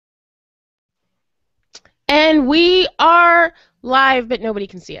And we are live, but nobody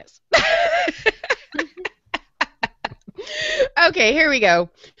can see us. Okay, here we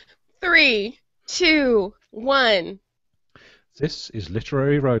go. 3, 2, 1. This is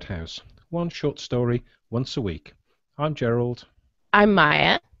Literary Roadhouse. One short story once a week. I'm Gerald. I'm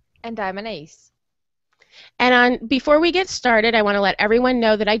Maya. And I'm Anais. And before we get started, I want to let everyone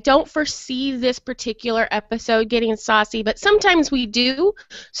know that I don't foresee this particular episode getting saucy, but sometimes we do.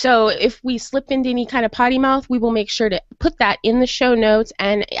 So if we slip into any kind of potty mouth, we will make sure to put that in the show notes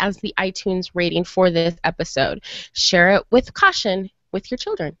and as the iTunes rating for this episode. Share it with caution with your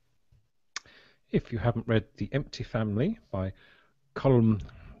children. If you haven't read The Empty Family by Colm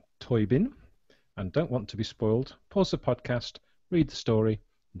Tóibín and don't want to be spoiled, pause the podcast, read the story,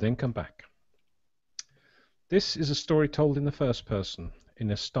 then come back. This is a story told in the first person,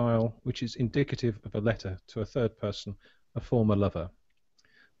 in a style which is indicative of a letter to a third person, a former lover.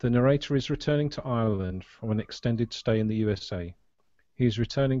 The narrator is returning to Ireland from an extended stay in the USA. He is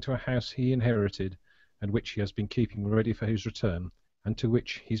returning to a house he inherited and which he has been keeping ready for his return, and to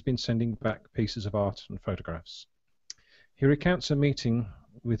which he's been sending back pieces of art and photographs. He recounts a meeting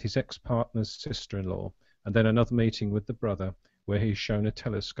with his ex-partner's sister-in-law, and then another meeting with the brother, where he is shown a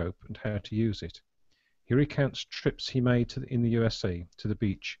telescope and how to use it. He recounts trips he made in the USA to the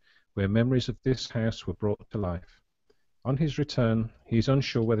beach, where memories of this house were brought to life. On his return, he is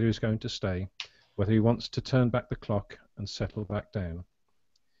unsure whether he is going to stay, whether he wants to turn back the clock and settle back down.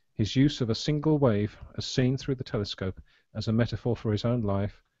 His use of a single wave, as seen through the telescope, as a metaphor for his own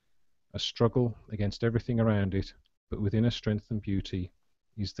life, a struggle against everything around it, but within a strength and beauty,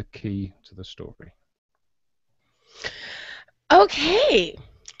 is the key to the story. Okay,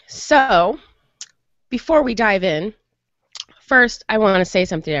 so before we dive in, first I want to say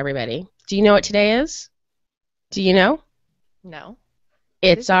something to everybody. Do you know what today is? Do you know? No.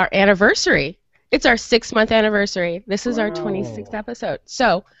 It's our anniversary. It's our 6-month anniversary. This is our 26th episode.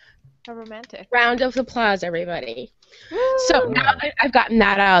 So, How romantic. round of applause, everybody. So now that I've gotten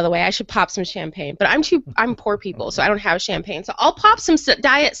that out of the way, I should pop some champagne. But I'm poor people, so I don't have champagne. So I'll pop some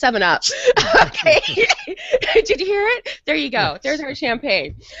Diet 7-Up. Okay. Did you hear it? There you go. There's our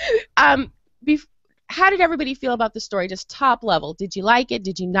champagne. How did everybody feel about the story? Just top level. Did you like it?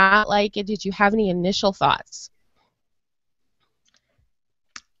 Did you not like it? Did you have any initial thoughts?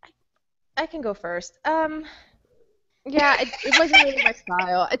 I can go first. Yeah, it wasn't really my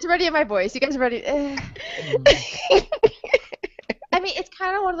style. It's already in my voice. You guys are ready? I mean, it's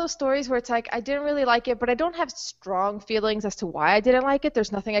kind of one of those stories where it's like, I didn't really like it, but I don't have strong feelings as to why I didn't like it.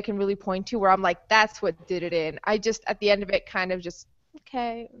 There's nothing I can really point to where I'm like, that's what did it in. I just, at the end of it, kind of just,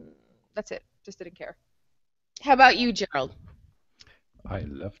 okay, that's it. Just didn't care. How about you, Gerald? I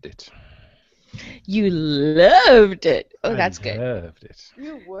loved it. You loved it. Oh, that's good. I loved it.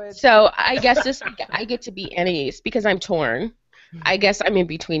 You would. So I guess I get to be Anais because I'm torn. I guess I'm in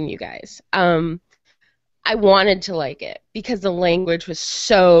between you guys. I wanted to like it because the language was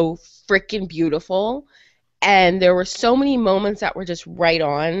so freaking beautiful, and there were so many moments that were just right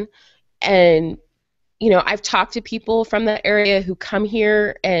on. And you know, I've talked to people from the area who come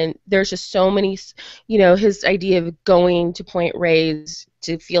here, and there's just so many, you know, his idea of going to Point Reyes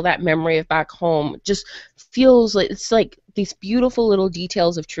to feel that memory of back home just feels like it's like these beautiful little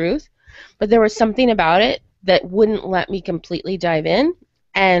details of truth. But there was something about it that wouldn't let me completely dive in.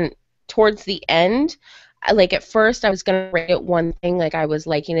 And towards the end, like at first I was going to rate it one thing, like I was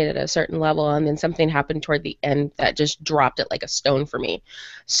liking it at a certain level, and then something happened toward the end that just dropped it like a stone for me.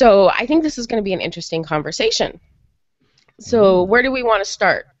 So I think this is going to be an interesting conversation. So where do we want to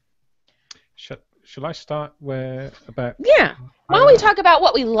start? Shall I start about... Yeah. Why don't we talk about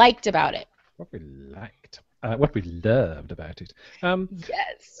what we liked about it? What we liked. What we loved about it.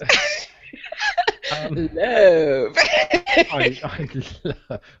 Yes. Love. I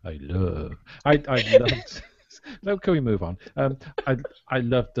loved. No, can we move on? I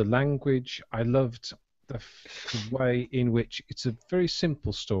loved the language. I loved the way in which it's a very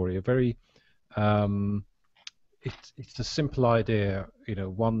simple story. A very, it's a simple idea. You know,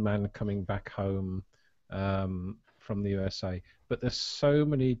 one man coming back home from the USA, but there's so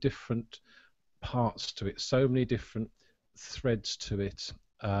many different parts to it. So many different threads to it.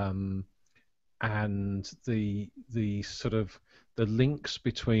 And the sort of the links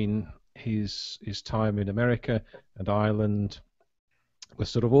between his time in America and Ireland were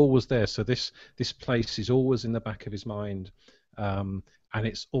sort of always there. So this place is always in the back of his mind, and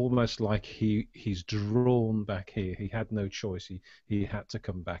it's almost like he's drawn back here. He had no choice. He had to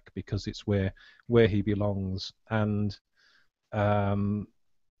come back because it's where he belongs. And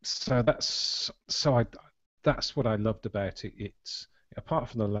so that's what I loved about it. It's apart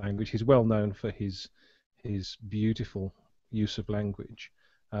from the language, he's well known for his his beautiful use of language,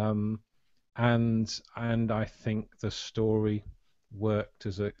 and I think the story worked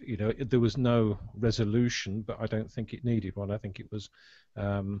as a, you know, there was no resolution, but I don't think it needed one. I think it was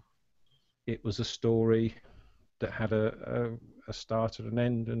a story that had a start and an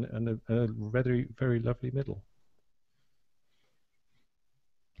end, and a very, very lovely middle.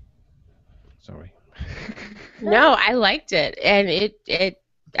 Sorry. No, I liked it, and it.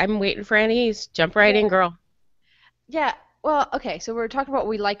 I'm waiting for Annie's. Jump right in, girl. Yeah. Well, okay. So we're talking about what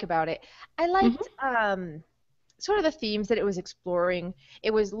we like about it. I liked sort of the themes that it was exploring.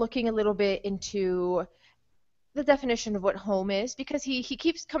 It was looking a little bit into the definition of what home is, because he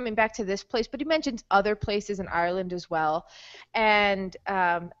keeps coming back to this place, but he mentions other places in Ireland as well, and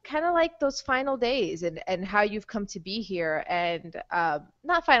kind of like those final days and how you've come to be here, and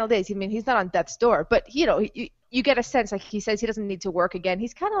not final days. I mean, he's not on death's door, but you know, you get a sense, like he says, he doesn't need to work again.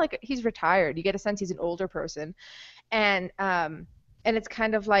 He's kind of like, he's retired. You get a sense he's an older person, and it's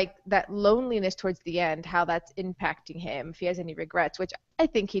kind of like that loneliness towards the end, how that's impacting him, if he has any regrets, which I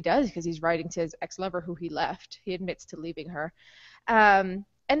think he does, because he's writing to his ex-lover who he left. He admits to leaving her. And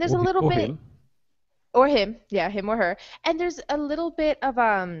there's a little bit... Him. Or him. Yeah, him or her. And there's a little bit of...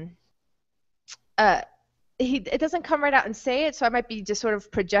 it doesn't come right out and say it, so I might be just sort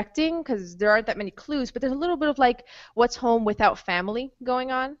of projecting, because there aren't that many clues, but there's a little bit of like, what's home without family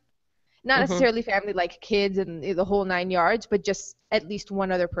going on? Not necessarily family like kids and the whole 9 yards, but just at least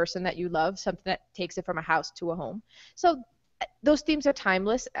one other person that you love, something that takes it from a house to a home. So those themes are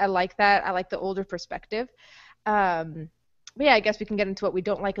timeless. I like that. I like the older perspective. But yeah, I guess we can get into what we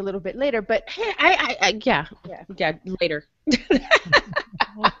don't like a little bit later. But Yeah, later. Yeah,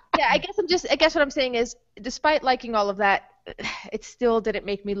 I guess what I'm saying is, despite liking all of that, it still didn't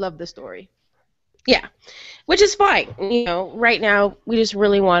make me love the story. Yeah, which is fine. You know, right now we just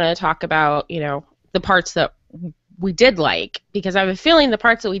really want to talk about, you know, the parts that we did like, because I have a feeling the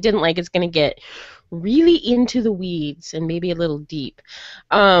parts that we didn't like is going to get really into the weeds and maybe a little deep.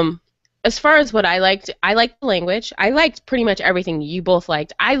 As far as what I liked the language. I liked pretty much everything you both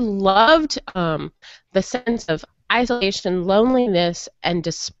liked. I loved the sense of isolation, loneliness, and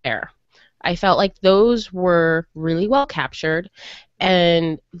despair. I felt like those were really well captured,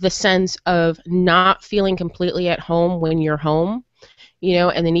 and the sense of not feeling completely at home when you're home, you know,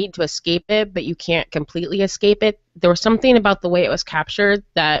 and the need to escape it, but you can't completely escape it. There was something about the way it was captured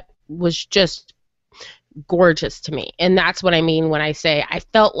that was just gorgeous to me, and that's what I mean when I say I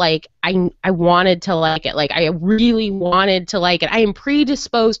felt like I wanted to like it. Like, I really wanted to like it. I am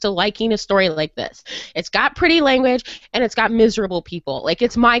predisposed to liking a story like this. It's got pretty language and it's got miserable people. Like,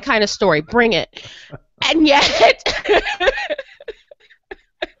 it's my kind of story. Bring it. And yet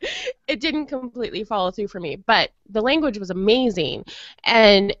it didn't completely follow through for me, but the language was amazing,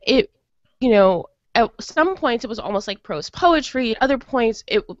 and it, you know, at some points it was almost like prose poetry. At other points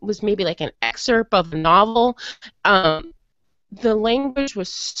it was maybe like an excerpt of a novel. The language was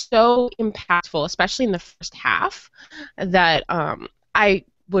so impactful, especially in the first half, that I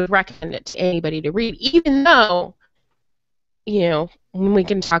would recommend it to anybody to read, even though, you know, when we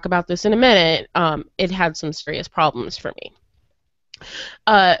can talk about this in a minute, it had some serious problems for me.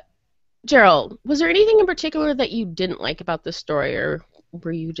 Gerald, was there anything in particular that you didn't like about this story, or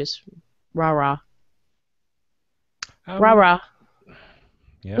were you just rah-rah? Rah-rah.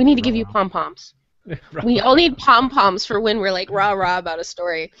 Yeah, we need to give you pom-poms. We all need pom-poms for when we're like rah-rah about a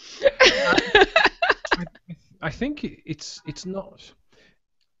story. I think it's not.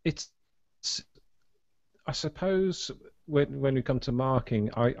 It's, I suppose when we come to marking,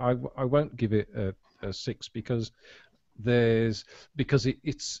 I won't give it a 6, because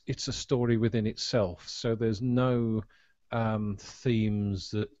it's a story within itself. So there's no themes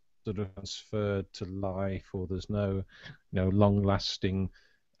that sort of transferred to life, or there's no, you know, long-lasting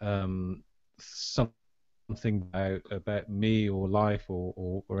something about me or life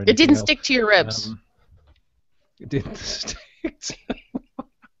or anything. It didn't else. stick to your ribs. It didn't stick to...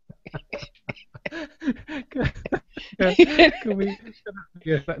 Can we?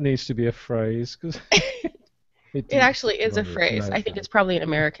 Yeah, that needs to be a phrase, because it actually is a phrase. I think it's probably an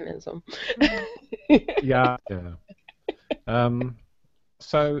Americanism. Yeah.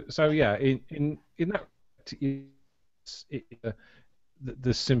 So yeah, in that,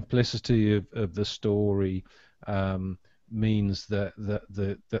 the simplicity of the story means that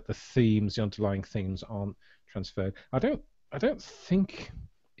the themes, the underlying themes, aren't transferred. I don't think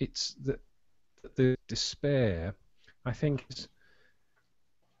it's that the despair. I think it's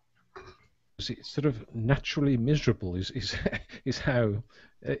sort of naturally miserable is how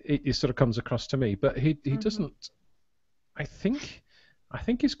it sort of comes across to me. But he doesn't. I think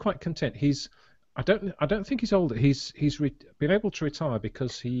he's quite content. I don't think he's older. He's been able to retire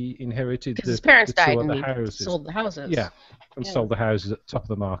because he inherited Because his parents the two died and other he houses. sold the houses. Yeah, and sold the houses at the top of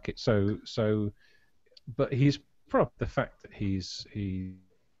the market. But he's probably the fact that he's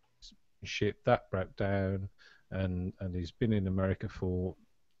ship that broke down, and he's been in America for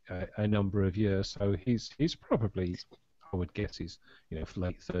a number of years. So he's probably, I would guess, he's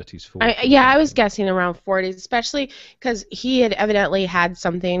late 30s, 40s. Yeah, I was guessing around 40s, especially because he had evidently had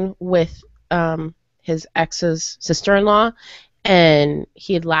something with his ex's sister-in-law, and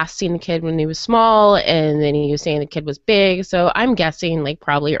he had last seen the kid when he was small, and then he was saying the kid was big. So I'm guessing like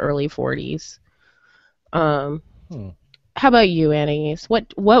probably early 40s. How about you, Anais?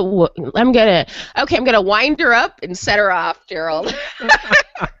 What I'm gonna wind her up and set her off, Gerald.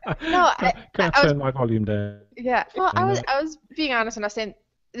 No, Can I turn my volume down? Yeah. Well, I was being honest when I was saying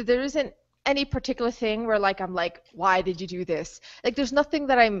there isn't any particular thing where like I'm like, why did you do this? Like there's nothing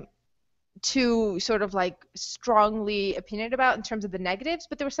that I'm too sort of like strongly opinionated about in terms of the negatives,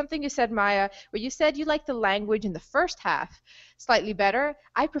 but there was something you said, Maya, where you said you liked the language in the first half slightly better.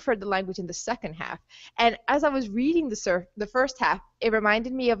 I preferred the language in the second half. And as I was reading the first half, it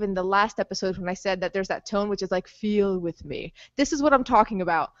reminded me of in the last episode when I said that there's that tone which is like, feel with me. This is what I'm talking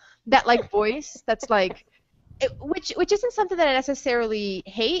about. That like voice that's like, which isn't something that I necessarily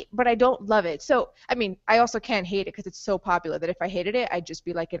hate, but I don't love it. So, I mean, I also can't hate it because it's so popular that if I hated it, I'd just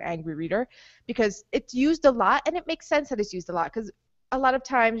be like an angry reader because it's used a lot, and it makes sense that it's used a lot because a lot of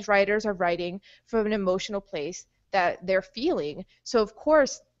times writers are writing from an emotional place that they're feeling. So, of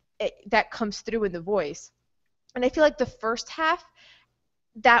course, that comes through in the voice. And I feel like the first half,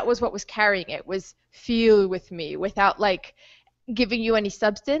 that was what was carrying it, was feel with me without, like, giving you any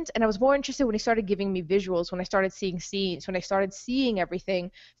substance. And I was more interested when he started giving me visuals, when I started seeing scenes, when I started seeing everything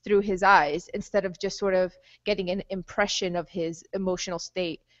through his eyes instead of just sort of getting an impression of his emotional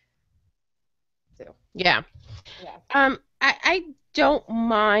state. So, yeah. I don't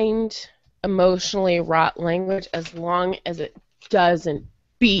mind emotionally wrought language as long as it doesn't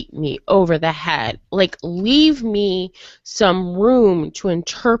beat me over the head. Like, leave me some room to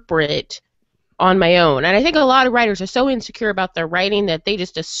interpret on my own. And I think a lot of writers are so insecure about their writing that they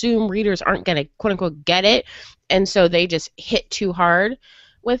just assume readers aren't going to quote unquote get it, and so they just hit too hard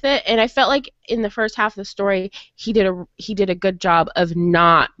with it. And I felt like in the first half of the story he did a good job of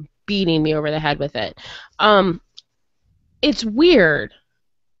not beating me over the head with it. It's weird.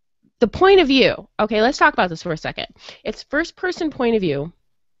 The point of view. Okay, let's talk about this for a second. It's first person point of view.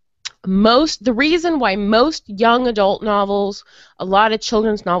 The reason why most young adult novels, a lot of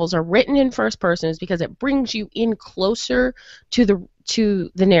children's novels, are written in first person is because it brings you in closer to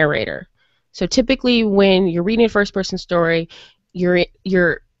the narrator. So typically when you're reading a first person story, you're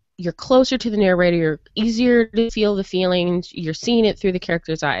closer to the narrator, you're easier to feel the feelings, you're seeing it through the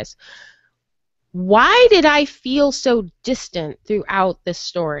character's eyes. Why did I feel so distant throughout this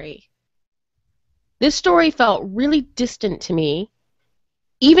story? This story felt really distant to me.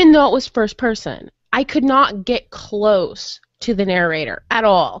 Even though it was first person, I could not get close to the narrator at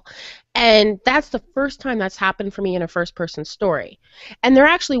all. And that's the first time that's happened for me in a first person story. And there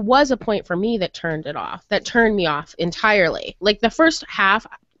actually was a point for me that turned me off entirely. Like the first half,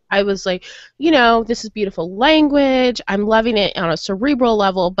 I was like, this is beautiful language. I'm loving it on a cerebral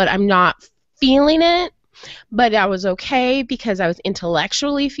level, but I'm not feeling it. But I was okay because I was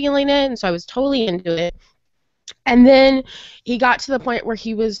intellectually feeling it, and so I was totally into it. And then he got to the point where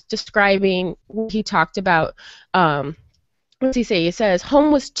he was describing, he talked about, what does he say? He says,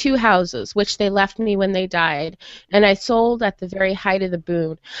 home was 2 houses, which they left me when they died, and I sold at the very height of the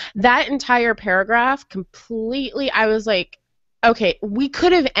boom. That entire paragraph completely, I was like, okay, we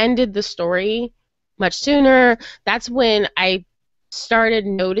could have ended the story much sooner. That's when I started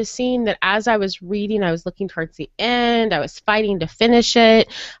noticing that as I was reading, I was looking towards the end, I was fighting to finish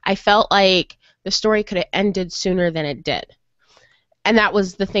it. I felt like the story could have ended sooner than it did. And that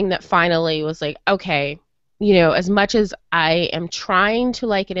was the thing that finally was like, okay, as much as I am trying to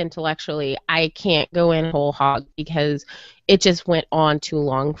like it intellectually, I can't go in whole hog because it just went on too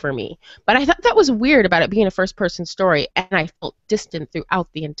long for me. But I thought that was weird about it being a first person story, and I felt distant throughout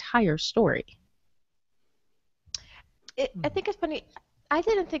the entire story. I think it's funny. I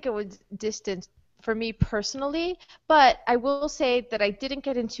didn't think it was distant for me personally, but I will say that I didn't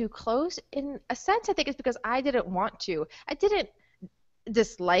get in too close. In a sense, I think it's because I didn't want to. I didn't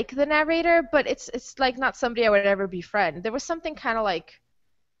dislike the narrator, but it's like not somebody I would ever befriend. There was something kind of like,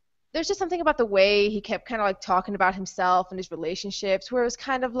 there's just something about the way he kept kind of like talking about himself and his relationships, where it was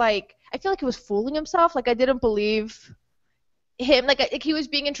kind of like, I feel like he was fooling himself. Like I didn't believe him, like he was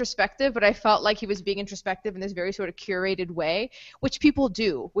being introspective, but I felt like he was being introspective in this very sort of curated way, which people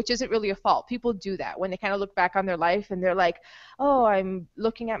do, which isn't really a fault. People do that when they kind of look back on their life and they're like, oh, I'm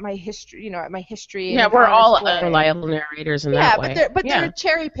looking at my history, at my history in Yeah, an we're all honest way. unreliable narrators in Yeah, that way. they're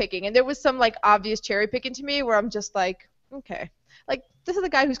cherry picking, and there was some like obvious cherry picking to me where I'm just like, okay, like this is a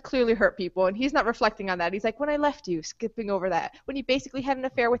guy who's clearly hurt people, and he's not reflecting on that. He's like, when I left you, skipping over that, when he basically had an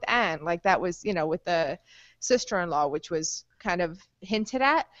affair with Anne, like that was, with the sister-in-law, which was kind of hinted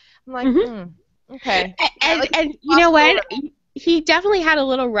at. I'm like, okay. And you know what? He definitely had a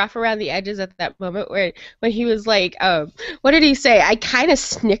little rough around the edges at that moment when he was like, what did he say? I kind of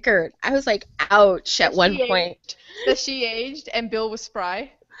snickered. I was like, ouch at one point. That she aged and Bill was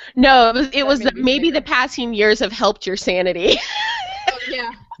spry? No, it was maybe the passing years have helped your sanity. Oh,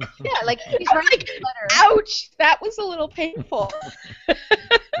 yeah. Yeah, like he's like, ouch, that was a little painful.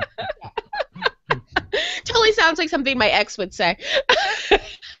 Totally sounds like something my ex would say.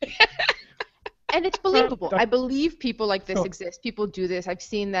 And it's believable. I believe people like this exist. People do this. I've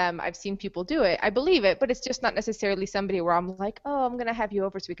seen them. I've seen people do it. I believe it, but it's just not necessarily somebody where I'm like, oh, I'm going to have you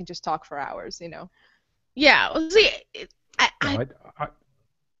over so we can just talk for hours, Yeah. Well, see,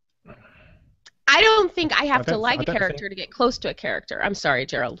 I don't think I have to like a character to get close to a character. I'm sorry,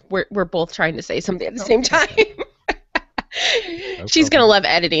 Gerald. We're both trying to say something at the same time. She's going to love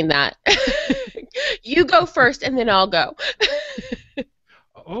editing that. You go first, and then I'll go.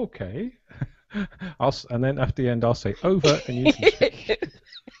 Okay. And then at the end, I'll say over, and you can speak.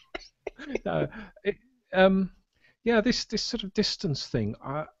 This sort of distance thing.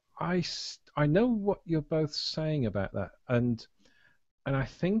 I know what you're both saying about that, and I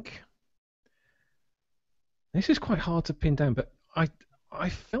think this is quite hard to pin down. But I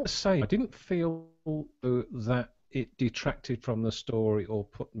felt the same. I didn't feel that it detracted from the story or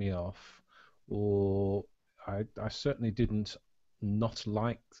put me off, or I certainly didn't not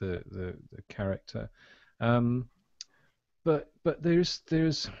like the character, but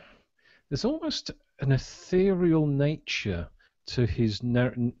there's almost an ethereal nature to his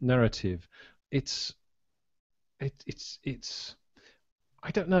narrative. It's I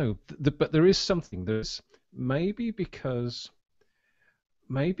don't know, but there is something. There's maybe because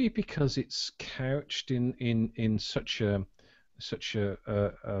it's couched in such a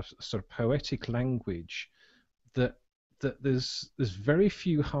sort of poetic language that there's very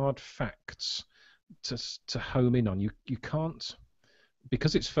few hard facts to home in on. You can't,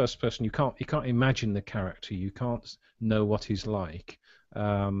 because it's first person. You can't imagine the character. You can't know what he's like,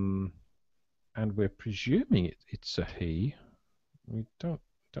 and we're presuming it's a he. We don't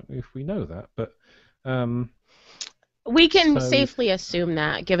know if we know that, but we can safely assume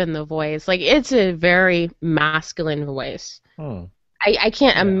that given the voice. Like, it's a very masculine voice. I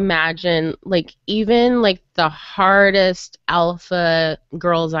can't imagine, like, even like the hardest alpha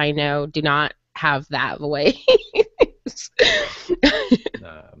girls I know do not have that voice.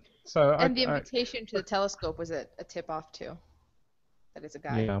 And the invitation to the telescope was a tip off too. That is a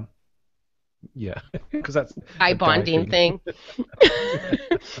guy. Yeah, because that's guy bonding thing.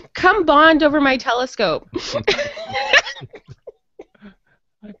 Come bond over my telescope.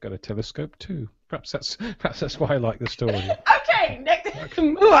 I've got a telescope too. Perhaps that's why I like the story. Okay, next,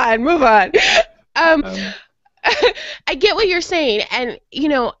 move on. I get what you're saying, and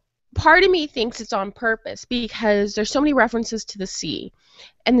part of me thinks it's on purpose because there's so many references to the sea,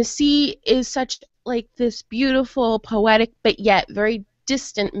 and the sea is such like this beautiful, poetic, but yet very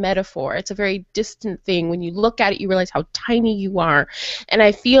distant metaphor. It's a very distant thing. When you look at it, you realize how tiny you are, and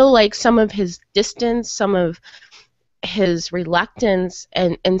I feel like some of his distance, some of his reluctance,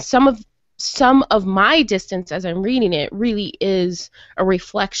 and some of my distance as I'm reading it really is a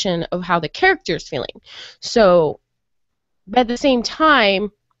reflection of how the character is feeling. So, but at the same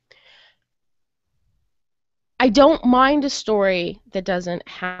time, I don't mind a story that doesn't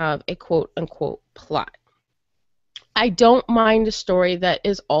have a quote-unquote plot. I don't mind a story that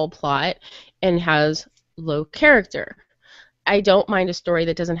is all plot and has low character. I don't mind a story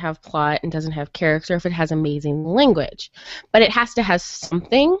that doesn't have plot and doesn't have character if it has amazing language. But it has to have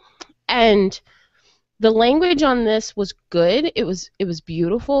something. And the language on this was good. It was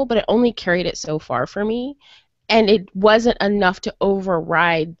beautiful, but it only carried it so far for me. And it wasn't enough to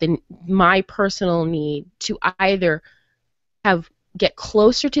override my personal need to either get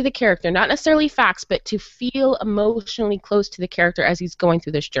closer to the character, not necessarily facts, but to feel emotionally close to the character as he's going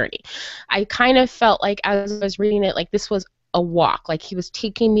through this journey. I kind of felt like as I was reading it, like this was a walk, like he was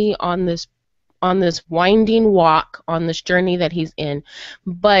taking me on this winding walk on this journey that he's in,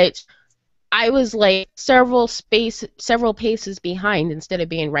 but I was like several paces behind instead of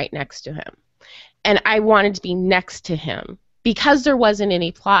being right next to him. And I wanted to be next to him because there wasn't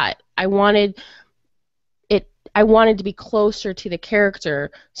any plot, I wanted to be closer to the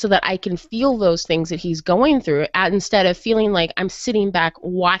character so that I can feel those things that he's going through instead of feeling like I'm sitting back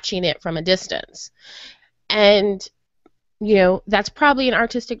watching it from a distance. And, that's probably an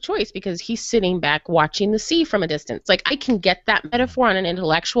artistic choice because he's sitting back watching the sea from a distance. Like, I can get that metaphor on an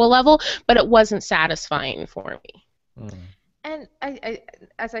intellectual level, but it wasn't satisfying for me. Mm. And I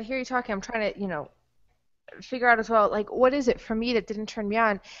as I hear you talking, I'm trying to, figure out as well, like, what is it for me that didn't turn me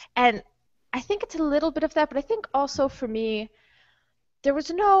on? And I think it's a little bit of that, but I think also for me, there was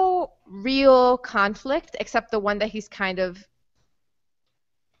no real conflict except the one that he's kind of,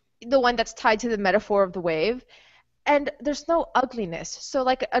 the one that's tied to the metaphor of the wave. And there's no ugliness. So,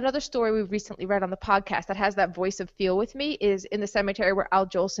 like, another story we recently read on the podcast that has that voice of Feel With Me is in the cemetery where Al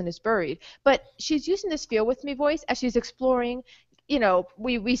Jolson is buried. But she's using this Feel With Me voice as she's exploring, we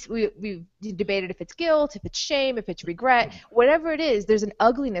debated if it's guilt, if it's shame, if it's regret, whatever it is, there's an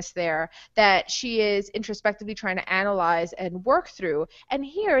ugliness there that she is introspectively trying to analyze and work through. And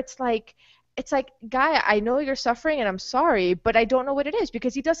here it's like, Guy, I know you're suffering and I'm sorry, but I don't know what it is,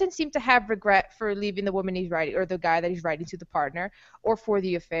 because he doesn't seem to have regret for leaving the woman he's writing, or the guy that he's writing to, the partner, or for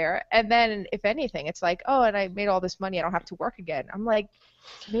the affair. And then, if anything, it's like, oh, and I made all this money, I don't have to work again. I'm like,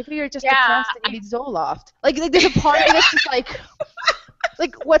 maybe you're just depressed and you need Zoloft. Like there's a part of me that's just like,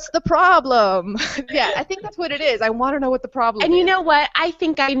 what's the problem? Yeah, I think that's what it is. I want to know what the problem is. And you know what? I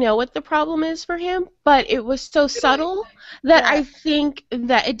think I know what the problem is for him, but it was so subtle that I think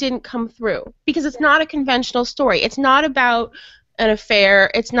that it didn't come through. Because it's not a conventional story. It's not about an affair.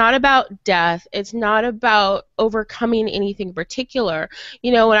 It's not about death. It's not about overcoming anything particular.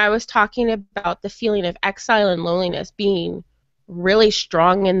 When I was talking about the feeling of exile and loneliness being really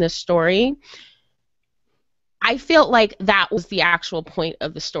strong in this story, I felt like that was the actual point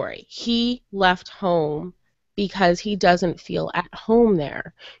of the story. He left home because he doesn't feel at home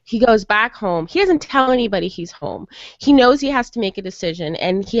there. He goes back home. He doesn't tell anybody he's home. He knows he has to make a decision,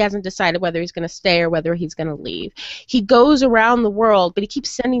 and he hasn't decided whether he's going to stay or whether he's going to leave. He goes around the world, but he keeps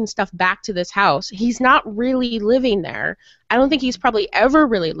sending stuff back to this house. He's not really living there. I don't think he's probably ever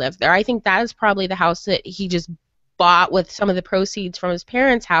really lived there. I think that is probably the house that he just bought with some of the proceeds from his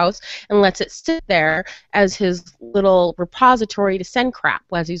parents' house and lets it sit there as his little repository to send crap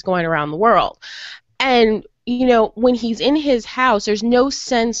as he's going around the world. And, when he's in his house, there's no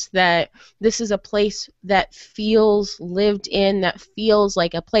sense that this is a place that feels lived in, that feels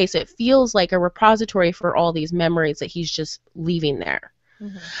like a place. It feels like a repository for all these memories that he's just leaving there.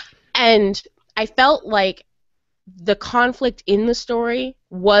 Mm-hmm. And I felt like the conflict in the story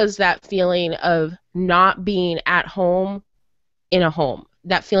was that feeling of not being at home in a home,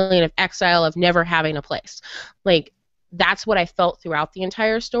 that feeling of exile, of never having a place. Like, that's what I felt throughout the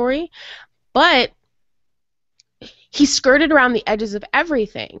entire story. But he skirted around the edges of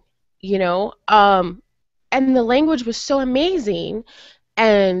everything, and the language was so amazing.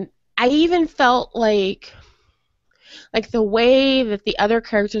 And I even felt like the way that the other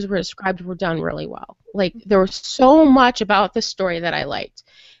characters were described were done really well. Like, there was so much about the story that I liked.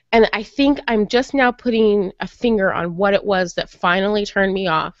 And I think I'm just now putting a finger on what it was that finally turned me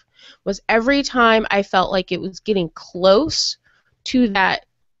off, was every time I felt like it was getting close to that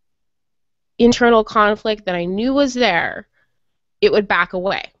internal conflict that I knew was there, it would back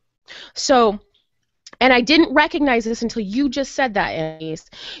away. So, and I didn't recognize this until you just said that, Anais.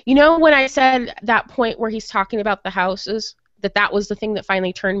 When I said that point where he's talking about the houses, that was the thing that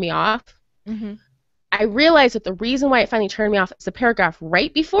finally turned me off? Mm-hmm. I realized that the reason why it finally turned me off is the paragraph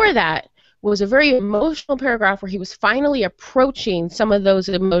right before that was a very emotional paragraph where he was finally approaching some of those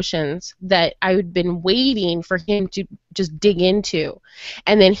emotions that I had been waiting for him to just dig into,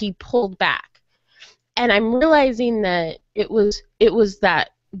 and then he pulled back. And I'm realizing that it was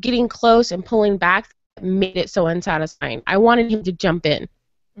that getting close and pulling back that made it so unsatisfying. I wanted him to jump in,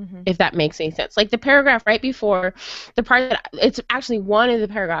 if that makes any sense. Like the paragraph right before, the part that it's actually one of the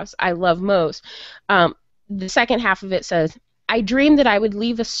paragraphs I love most. The second half of it says, I dreamed that I would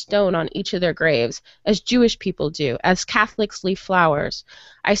leave a stone on each of their graves, as Jewish people do, as Catholics leave flowers.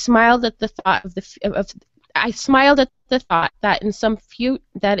 I smiled at the thought that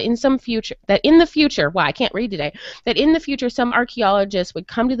in the future some archaeologist would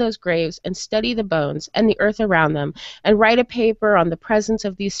come to those graves and study the bones and the earth around them and write a paper on the presence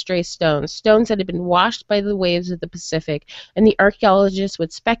of these stray stones that had been washed by the waves of the Pacific, and the archaeologist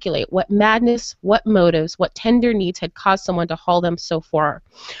would speculate what madness, what motives, what tender needs had caused someone to haul them so far.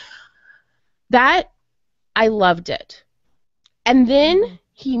 That, I loved it. And then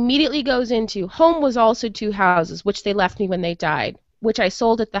he immediately goes into, home was also 2 houses, which they left me when they died, which I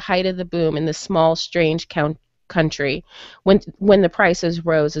sold at the height of the boom in this small, strange country when the prices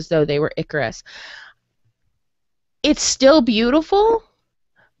rose as though they were Icarus. It's still beautiful,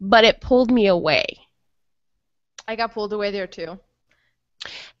 but it pulled me away. I got pulled away there too.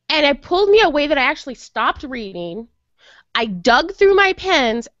 And it pulled me away that I actually stopped reading. I dug through my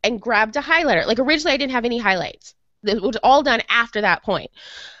pens and grabbed a highlighter. Like, originally I didn't have any highlights. It was all done after that point.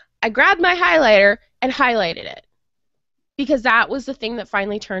 I grabbed my highlighter and highlighted it because that was the thing that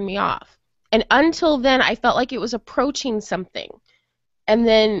finally turned me off. And until then, I felt like it was approaching something. And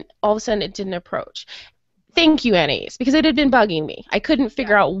then all of a sudden it didn't approach. Thank you, Anais, because it had been bugging me. I couldn't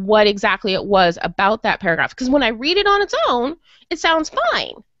figure out what exactly it was about that paragraph. Because when I read it on its own, it sounds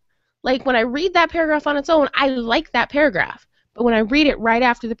fine. Like, when I read that paragraph on its own, I like that paragraph. But when I read it right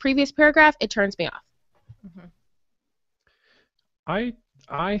after the previous paragraph, it turns me off. Mm-hmm.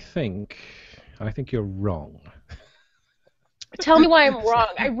 I think you're wrong. Tell me why I'm wrong.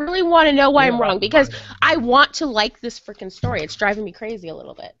 I really want to know why I'm wrong, because I want to like this freaking story. It's driving me crazy a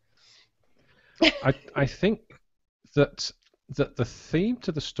little bit. I think that the theme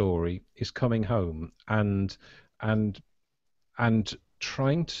to the story is coming home and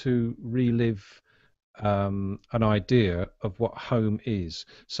trying to relive an idea of what home is.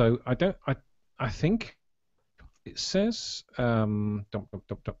 So I think it says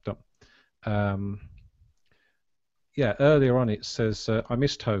earlier on it says I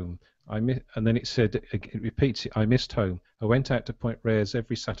missed home. And then it said, it repeats it, I missed home. I went out to Point Reyes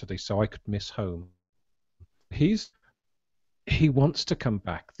every Saturday so I could miss home. He wants to come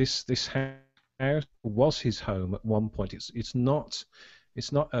back. This house was his home at one point. It's not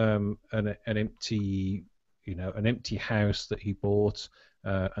an empty, an empty house that he bought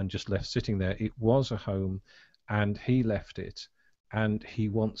and just left sitting there. It was a home, and he left it, and he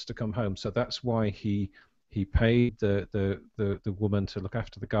wants to come home. So that's why he paid the woman to look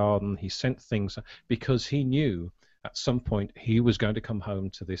after the garden. He sent things because he knew at some point he was going to come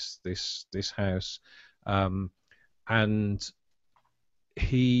home to this house, and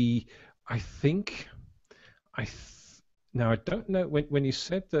now I don't know when you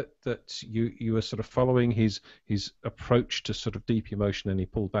said that you were sort of following his approach to sort of deep emotion and he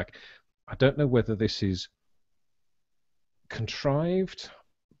pulled back. I don't know whether this is contrived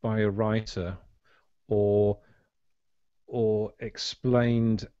by a writer or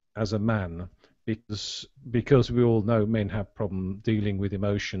explained as a man, because we all know men have problem dealing with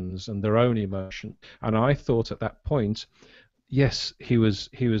emotions and their own emotion. And I thought at that point, yes, he was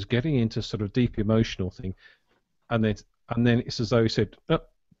getting into sort of deep emotional thing, and then it's as though he said, no,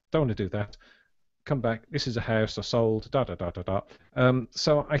 don't want to do that. Come back. This is a house I sold. Da da da da da.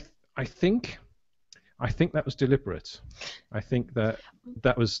 So I think that was deliberate. I think that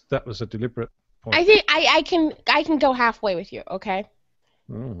was a deliberate point. I think I can go halfway with you. Okay.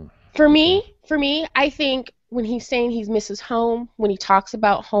 Mm. For me, I think when he's saying he misses home, when he talks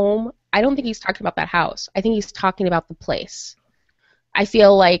about home, I don't think he's talking about that house. I think he's talking about the place. I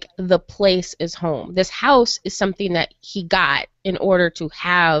feel like the place is home. This house is something that he got in order to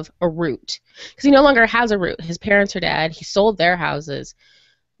have a root, because he no longer has a root. His parents are dead. He sold their houses.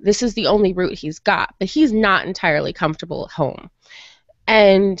 This is the only root he's got, but he's not entirely comfortable at home.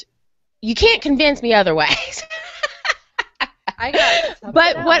 And you can't convince me otherwise.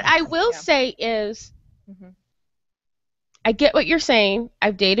 But what I will say is, I get what you're saying.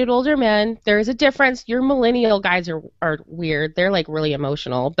 I've dated older men. There is a difference. Your millennial guys are weird. They're like really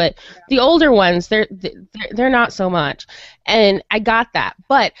emotional, but the older ones, they're not so much. And I got that,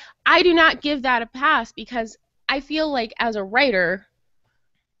 but I do not give that a pass, because I feel like as a writer,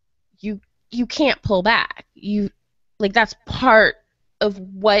 you can't pull back. That's part of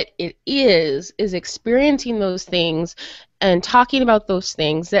what it is experiencing those things and talking about those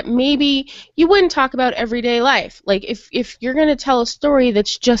things that maybe you wouldn't talk about everyday life. Like, if you're going to tell a story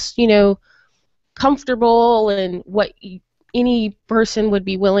that's just, comfortable and what any person would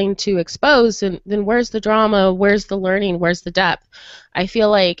be willing to expose, then where's the drama? Where's the learning? Where's the depth? I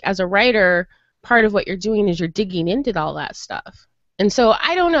feel like as a writer, part of what you're doing is you're digging into all that stuff. And so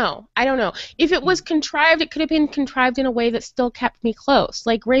I don't know. If it was contrived, it could have been contrived in a way that still kept me close.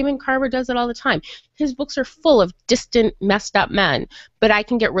 Like Raymond Carver does it all the time. His books are full of distant, messed up men, but I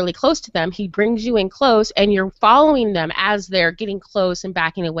can get really close to them. He brings you in close, and you're following them as they're getting close and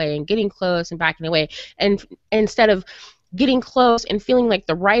backing away and getting close and backing away. And instead of getting close and feeling like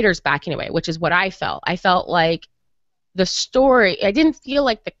the writer's backing away, which is what I felt. I felt like the story, I didn't feel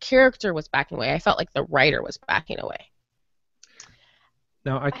like the character was backing away. I felt like the writer was backing away.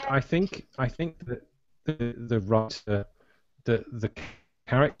 Now, I think that the writer, the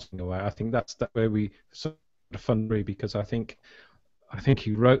character in a way, I think that's where we sort of fun, because I think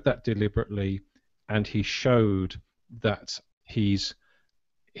he wrote that deliberately, and he showed that he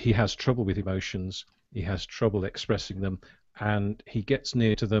has trouble with emotions, he has trouble expressing them, and he gets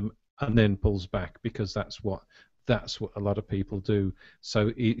near to them and then pulls back, because that's what a lot of people do.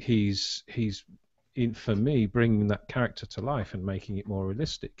 So he's for me, bringing that character to life and making it more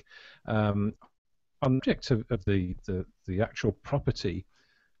realistic. On the subject of the actual property,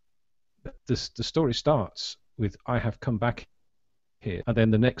 the story starts with "I have come back here," and then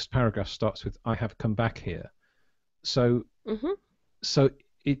the next paragraph starts with "I have come back here." So so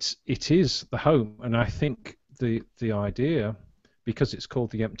it is the home, and I think the idea, because it's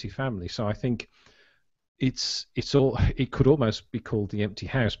called The Empty Family, so I think it could almost be called The Empty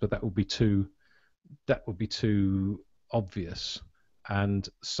House, but that would be too obvious. And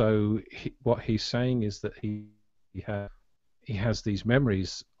so what he's saying is that he has these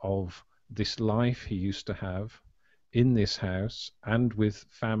memories of this life he used to have in this house, and with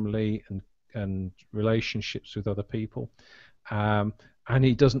family and relationships with other people, and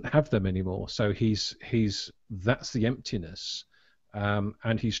he doesn't have them anymore. So that's the emptiness,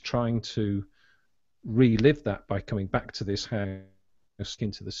 and he's trying to relive that by coming back to this house,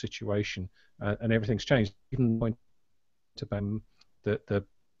 into the situation, and everything's changed. Even the point about the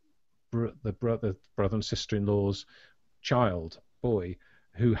brother and sister-in-law's boy,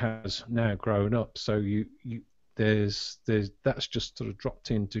 who has now grown up. So there's that's just sort of dropped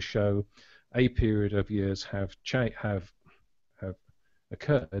in to show a period of years have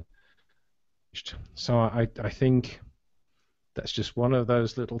occurred. So I think that's just one of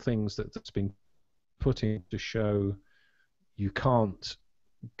those little things that's been put in to show you can't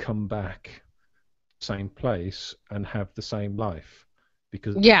come back to the same place and have the same life,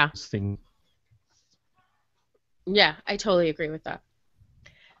 because Yeah, I totally agree with that.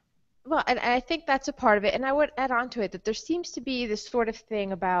 Well, and I think that's a part of it, and I would add on to it that there seems to be this sort of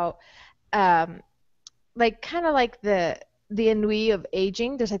thing about, like, kind of like the ennui of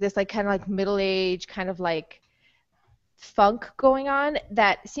aging. There's like this, like, kind of like middle age, kind of like funk going on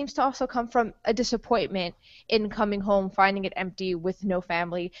that seems to also come from a disappointment in coming home, finding it empty with no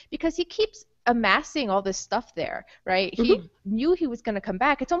family, because he keeps amassing all this stuff there, right? He knew he was going to come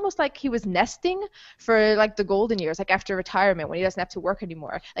back. It's almost like he was nesting for like the golden years, like after retirement when he doesn't have to work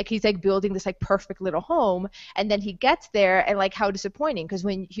anymore. Like he's like building this like perfect little home, and then he gets there and like how disappointing, because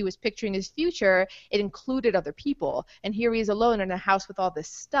when he was picturing his future, it included other people, and here he is alone in a house with all this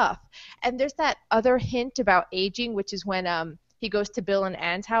stuff. And there's that other hint about aging, which is when he goes to Bill and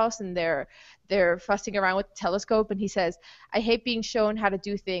Ann's house and they're fussing around with the telescope, and he says, "I hate being shown how to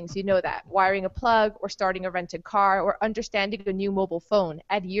do things. You know that. Wiring a plug or starting a rented car or understanding a new mobile phone.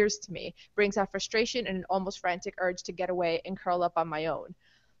 Add years to me. Brings out frustration and an almost frantic urge to get away and curl up on my own."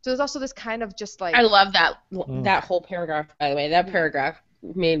 So there's also this kind of just like... I love that whole paragraph, by the way. That paragraph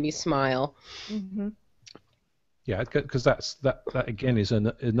made me smile. Mm-hmm. Yeah, because that again is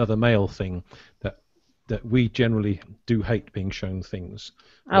another male thing, that we generally do hate being shown things.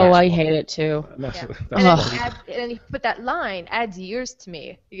 Oh, I hate it too. And he put that line, "adds years to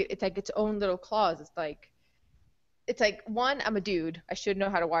me." It's like its own little clause. It's like one, I'm a dude, I should know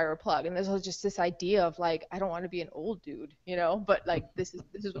how to wire a plug, and there's just this idea of like, I don't want to be an old dude, you know. But like this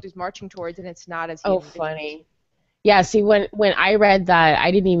is what he's marching towards, and it's not as... funny. Yeah, see, when I read that,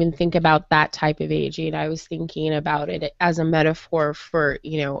 I didn't even think about that type of aging. I was thinking about it as a metaphor for,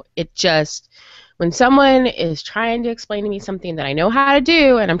 it just, when someone is trying to explain to me something that I know how to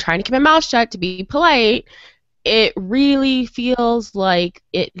do, and I'm trying to keep my mouth shut to be polite, it really feels like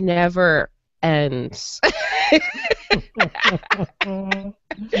it never ends.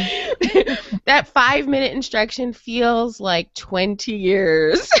 That 5-minute instruction feels like 20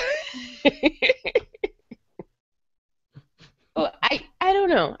 years. Well, I don't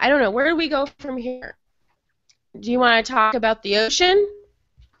know. Where do we go from here? Do you want to talk about the ocean?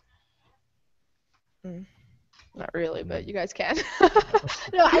 Not really, but you guys can.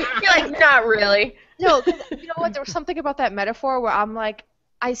 No, I feel like not really. No, 'cause you know what? There was something about that metaphor where I'm like,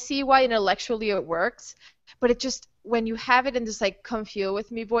 I see why intellectually it works, but it just, when you have it in this like "come feel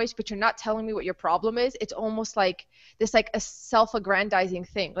with me" voice, but you're not telling me what your problem is, it's almost like this like a self-aggrandizing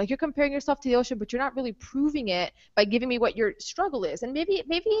thing. Like you're comparing yourself to the ocean, but you're not really proving it by giving me what your struggle is. And maybe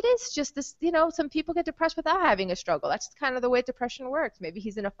it is just this, some people get depressed without having a struggle. That's kind of the way depression works. Maybe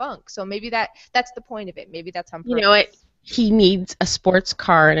he's in a funk. So maybe that's the point of it. Maybe that's on purpose. You know what? He needs a sports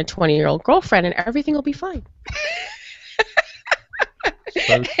car and a 20-year-old girlfriend, and everything will be fine.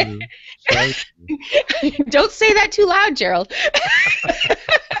 So true. So true. Don't say that too loud, Gerald.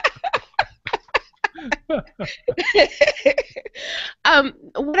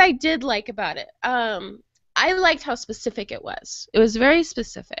 What I did like about it, I liked how specific it was. It was very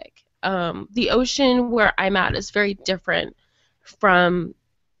specific. the ocean where I'm at is very different from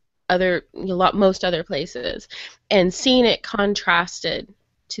most other places, and seeing it contrasted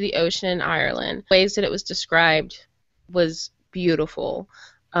to the ocean in Ireland, ways that it was described was beautiful.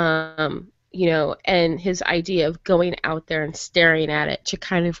 And his idea of going out there and staring at it to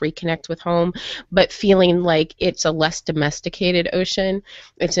kind of reconnect with home, but feeling like it's a less domesticated ocean.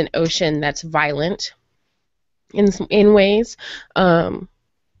 It's an ocean that's violent in ways.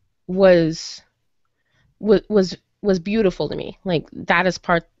 Was was beautiful to me. Like that is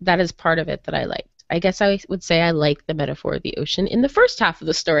part of it that I liked. I guess I would say I like the metaphor of the ocean in the first half of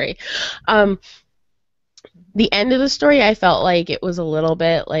the story. The end of the story, I felt like it was a little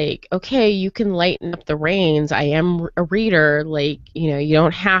bit like, okay, you can lighten up the reins. I am a reader. Like, you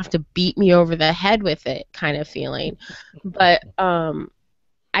don't have to beat me over the head with it kind of feeling. But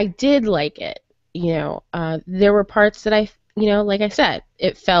I did like it. There were parts that like I said,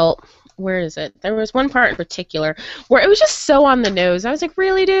 it felt, where is it? There was one part in particular where it was just so on the nose. I was like,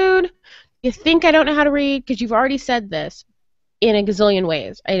 really, dude? You think I don't know how to read? Because you've already said this in a gazillion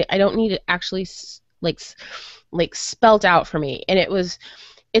ways. I don't need it actually like spelt out for me. And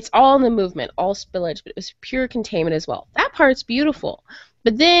it's all in the movement, all spillage, but it was pure containment as well. That part's beautiful.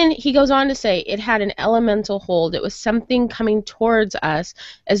 But then he goes on to say it had an elemental hold. It was something coming towards us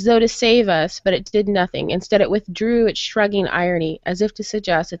as though to save us, but it did nothing. Instead, it withdrew its shrugging irony, as if to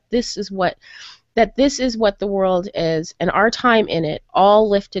suggest that this is what the world is, and our time in it, all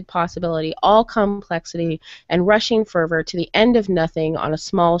lifted possibility, all complexity, and rushing fervor to the end of nothing on a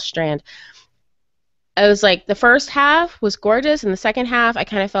small strand. I was like, the first half was gorgeous, and the second half, I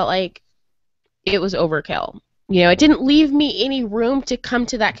kind of felt like it was overkill. It didn't leave me any room to come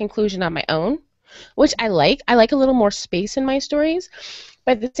to that conclusion on my own, which I like. I like a little more space in my stories.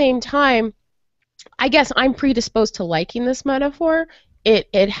 But at the same time, I guess I'm predisposed to liking this metaphor.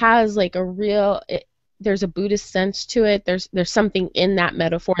 It has like there's a Buddhist sense to it. There's something in that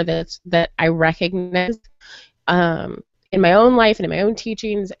metaphor that I recognize in my own life and in my own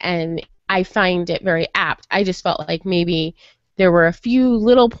teachings, and I find it very apt. I just felt like maybe there were a few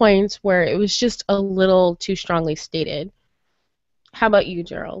little points where it was just a little too strongly stated. How about you,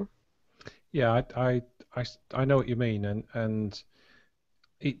 Gerald? Yeah, I know what you mean, and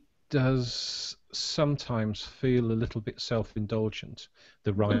it does sometimes feel a little bit self-indulgent,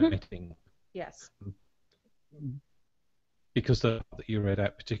 the writing. Yes. Because the that you read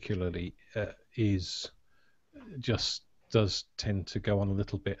out particularly does tend to go on a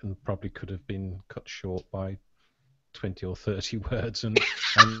little bit and probably could have been cut short by 20 or 30 words and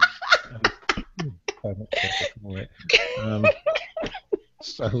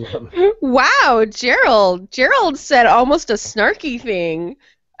wow, Gerald said almost a snarky thing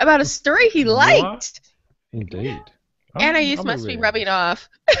about a story he liked. Indeed. Anais must be rubbing off.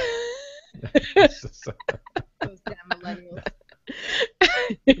 Those damn millennials.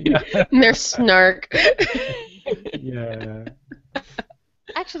 Yeah. And their snark. Yeah.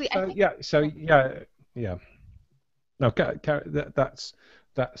 Actually, I think... yeah. No,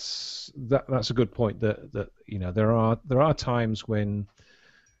 that's a good point. That there are times when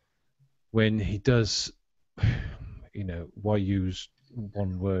he does, why use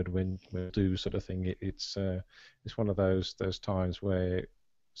one word when do sort of thing. It's one of those times where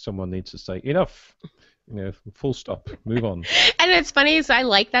someone needs to say enough. Full stop, move on. And it's funny, is I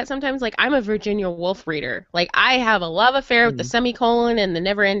like that sometimes. Like, I'm a Virginia Woolf reader. Like, I have a love affair with the semicolon and the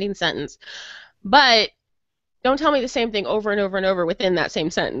never-ending sentence. But don't tell me the same thing over and over and over within that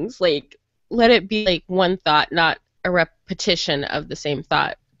same sentence. Like, let it be like one thought, not a repetition of the same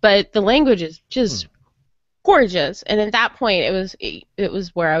thought. But the language is just gorgeous. And at that point, it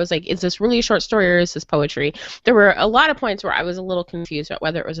was where I was like, is this really a short story or is this poetry? There were a lot of points where I was a little confused about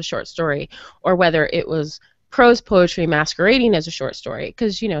whether it was a short story or whether it was prose poetry masquerading as a short story.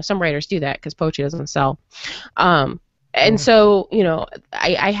 Because, some writers do that because poetry doesn't sell. And so,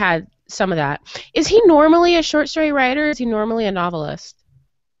 I had some of that. Is he normally a short story writer? Is he normally a novelist?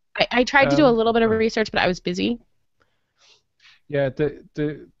 I tried to do a little bit of research, but I was busy. Yeah,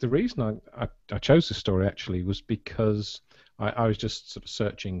 the reason I chose this story actually was because I was just sort of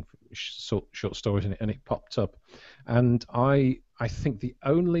searching short stories and it popped up, and I think the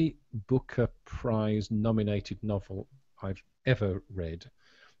only Booker Prize nominated novel I've ever read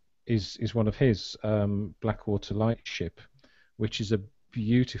is one of his, Blackwater Lightship, which is a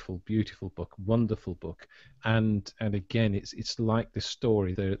beautiful book, wonderful book, and again it's like this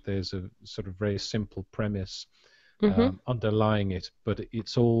story. There's a sort of very simple premise underlying it, but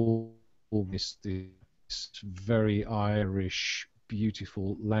it's all this very Irish,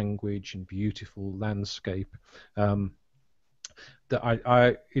 beautiful language and beautiful landscape.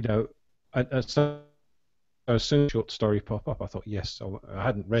 that so as soon as short story pop up, I thought, yes, I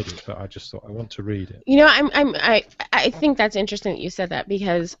hadn't read it, but I just thought I want to read it. You know, I think that's interesting that you said that,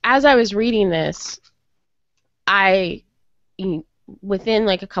 because as I was reading this, within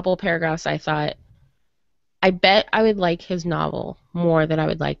like a couple of paragraphs, I thought, I bet I would like his novel more than I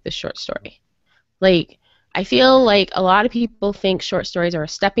would like the short story. Like, I feel like a lot of people think short stories are a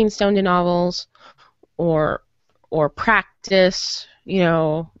stepping stone to novels, or practice,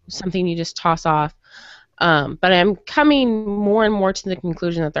 something you just toss off. But I'm coming more and more to the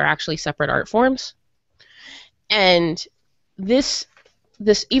conclusion that they're actually separate art forms. And this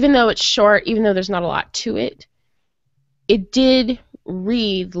even though it's short, even though there's not a lot to it, it did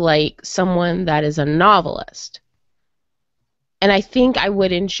read like someone that is a novelist. And I think I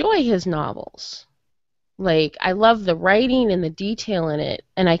would enjoy his novels. Like, I love the writing and the detail in it,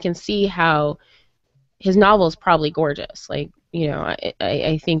 and I can see how his novel is probably gorgeous. Like,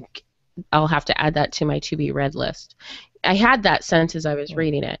 I think I'll have to add that to my to-be read list. I had that sense as I was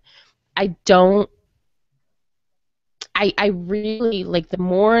reading it. I really, like, the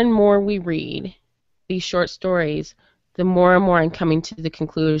more and more we read these short stories, the more and more I'm coming to the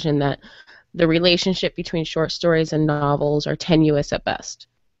conclusion that the relationship between short stories and novels are tenuous at best.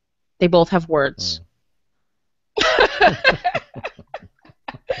 They both have words.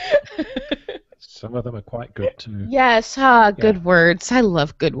 Some of them are quite good too. Yes, good words. I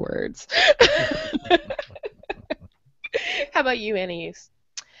love good words. How about you, Anais?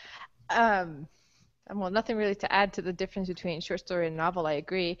 Well, nothing really to add to the difference between short story and novel. I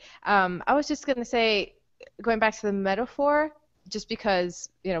agree. I was just going to say, going back to the metaphor, just because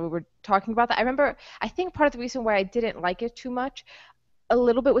we were talking about that, I think part of the reason why I didn't like it too much a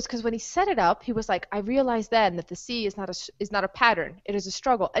little bit was because when he set it up, he was like, I realized then that the sea is not a pattern, it is a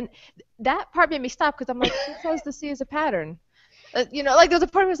struggle. And that part made me stop, because I'm like, who says the sea is a pattern? Like, there was a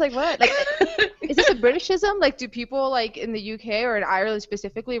part where I was like, what? Like, is this a Britishism? Like, do people, like, in the UK or in Ireland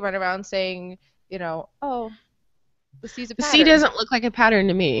specifically run around saying, oh, the sea's a pattern? The sea doesn't look like a pattern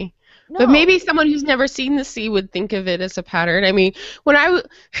to me. No. But maybe someone who's never seen the sea would think of it as a pattern. I mean, when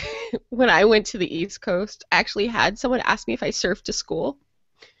I went to the East Coast, I actually had someone ask me if I surfed to school.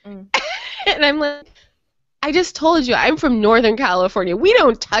 And I'm like, I just told you, I'm from Northern California. We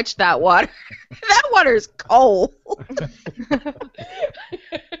don't touch that water. That water is cold.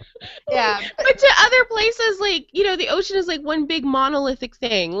 Yeah. But to other places, like, the ocean is like one big monolithic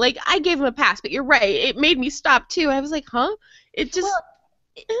thing. Like, I gave him a pass, but you're right. It made me stop, too. I was like, huh? It just... Well,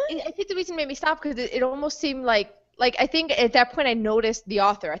 I think the reason it made me stop, because it almost seemed like I think at that point I noticed the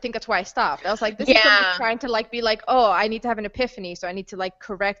author. I think that's why I stopped. I was like, this is somebody trying to, like, be like, oh, I need to have an epiphany, so I need to, like,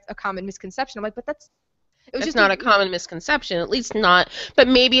 correct a common misconception. I'm like, but that's just not a common misconception, at least not. But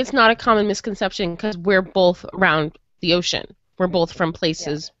maybe it's not a common misconception because we're both around the ocean. We're both from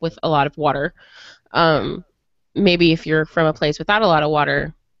places with a lot of water. Maybe if you're from a place without a lot of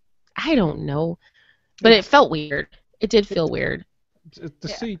water, I don't know. But it felt weird. It did feel weird. The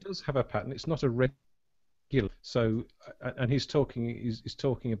sea does have a pattern. It's not a regular. So, and he's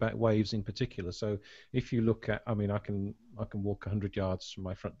talking about waves in particular. So, if you look at, I mean, I can walk 100 yards from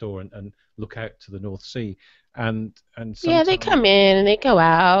my front door and look out to the North Sea, and they come in and they go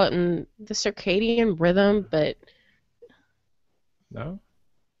out, and the circadian rhythm. But no,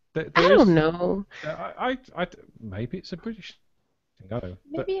 I don't know. I maybe it's a British.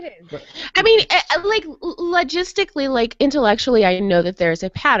 Maybe it is. I mean, like, logistically, like, intellectually, I know that there's a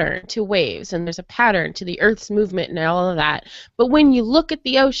pattern to waves and there's a pattern to the Earth's movement and all of that. But when you look at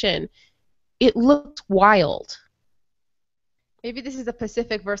the ocean, it looks wild. Maybe this is a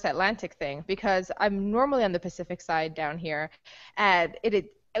Pacific versus Atlantic thing, because I'm normally on the Pacific side down here, and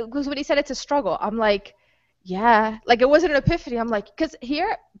it was when he said it's a struggle. I'm like, yeah, like, it wasn't an epiphany. I'm like, because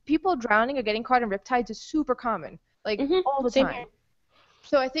here, people drowning or getting caught in riptides is super common, like, all the time. Here.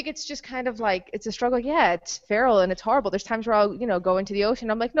 So I think it's just kind of like, it's a struggle. Yeah, it's feral and it's horrible. There's times where I'll, go into the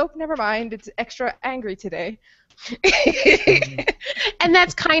ocean. I'm like, nope, never mind. It's extra angry today. And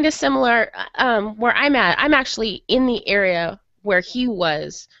that's kind of similar where I'm at. I'm actually in the area where he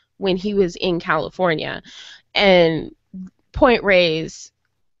was when he was in California. And Point Reyes,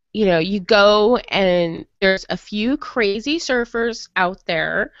 you go and there's a few crazy surfers out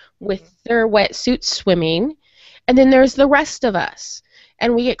there with their wetsuits swimming. And then there's the rest of us.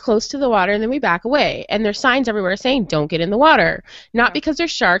 And we get close to the water, and then we back away. And there's signs everywhere saying, don't get in the water. Not because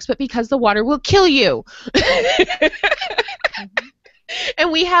there's sharks, but because the water will kill you.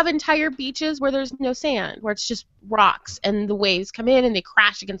 And we have entire beaches where there's no sand, where it's just rocks. And the waves come in, and they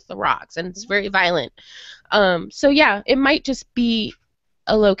crash against the rocks. And it's very violent. So, yeah, it might just be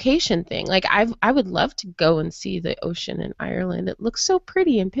a location thing. Like I would love to go and see the ocean in Ireland. It looks so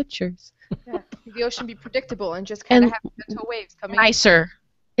pretty in pictures. Yeah. The ocean be predictable and just kind of And have gentle waves coming. nicer.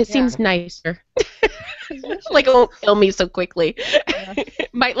 It Yeah. seems nicer. Like it won't kill me so quickly. Yeah.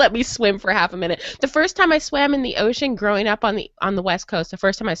 It might let me swim for half a minute. The first time I swam in the ocean growing up on the West Coast, the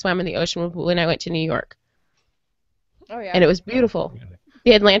first time I swam in the ocean was when I went to New York. Oh yeah. And it was beautiful.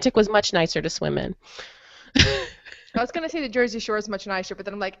 The Atlantic was much nicer to swim in. I was gonna say the Jersey Shore is much nicer, but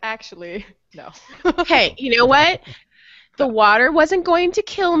then I'm like, actually, no. Hey, you know what? The water wasn't going to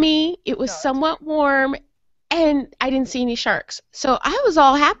kill me. It was No. somewhat warm, and I didn't see any sharks. So I was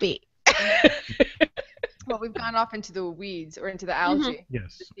all happy. Well, we've gone off into the weeds or into the algae.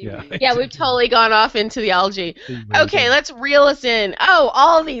 Yes. The Yeah. seaweed. Yeah, we've totally gone off into the algae. Seaweed, Okay, yeah. let's reel us in. Oh,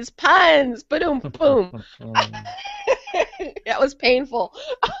 all these puns. Boom, boom. That was painful.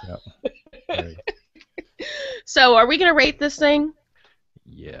 Very. So, are we going to rate this thing?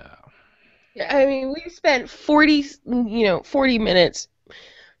 Yeah. Yeah. I mean, we spent 40 minutes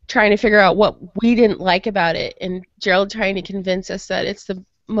trying to figure out what we didn't like about it, and Gerald trying to convince us that it's the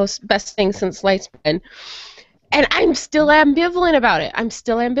best thing since sliced bread. And I'm still ambivalent about it. I'm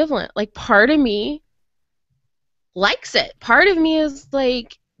still ambivalent. Like, part of me likes it. Part of me is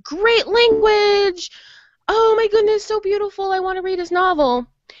like, great language. Oh my goodness, so beautiful. I want to read his novel.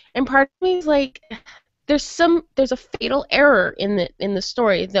 And part of me is like, there's a fatal error in the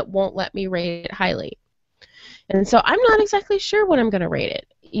story that won't let me rate it highly. And so I'm not exactly sure what I'm going to rate it.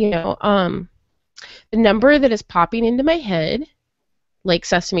 The number that is popping into my head, like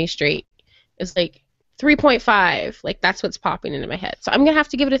Sesame Street, is like 3.5. Like, that's what's popping into my head. So I'm going to have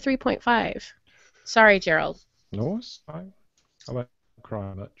to give it a 3.5. Sorry, Gerald. No, it's fine. I won't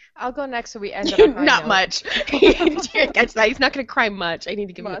cry much. I'll go next so we end on a high Not note. much. That's not, he's not going to cry much. I need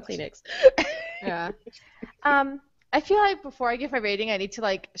to give him a Much. Kleenex. Yeah. I feel like before I give my rating, I need to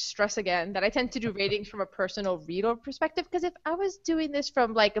like stress again that I tend to do ratings from a personal reader perspective. Because if I was doing this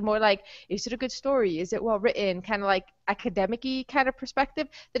from like a more like, is it a good story? Is it well written? Kind of like academic-y kind of perspective,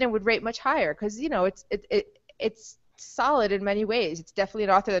 then it would rate much higher. Because it's solid in many ways. It's definitely an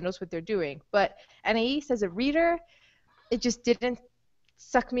author that knows what they're doing. But Anais, as a reader, it just didn't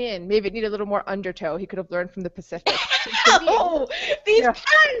suck me in. Maybe it needed a little more undertow he could have learned from the Pacific. So for me, Oh, these Yeah.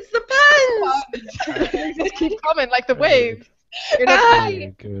 puns, the puns. they just keep coming like the waves.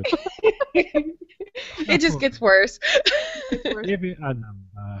 Very good. It just gets worse. Give it a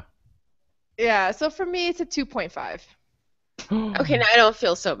number. Yeah, so for me, it's a 2.5. Okay, now I don't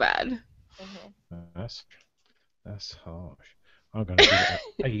feel so bad. That's harsh. I'm going to give it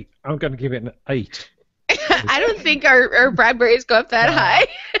an 8. I'm going to give it an 8. I don't think our Bradburys go up that No. high.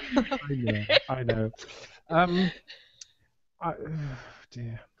 I know.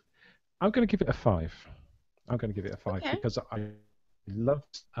 Dear. I'm going to give it a 5. I'm going to give it a 5 Okay. because I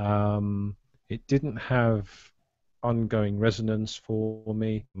loved. It didn't have ongoing resonance for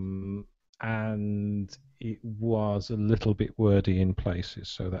me, and it was a little bit wordy in places.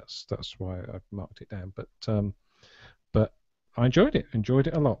 So that's why I've marked it down. But I enjoyed it. Enjoyed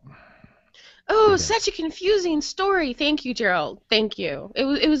it a lot. Oh, Yeah. such a confusing story. Thank you, Gerald. Thank you.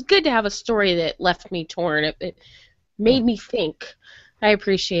 It was good to have a story that left me torn. It made me think. I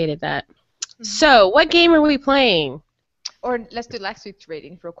appreciated that. So, what game are we playing? Or let's do last week's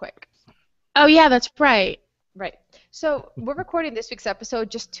ratings real quick. Oh, yeah, that's right. Right. So we're recording this week's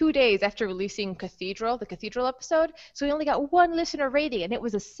episode just 2 days after releasing the Cathedral episode. So we only got one listener rating, and it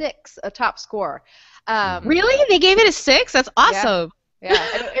was a 6, a top score. Really? They gave it a 6? That's awesome. Yeah,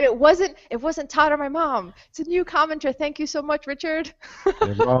 and it wasn't Todd or my mom. It's a new commenter. Thank you so much, Richard.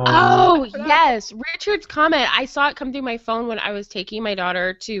 You're wrong. Oh, yes. Richard's comment. I saw it come through my phone when I was taking my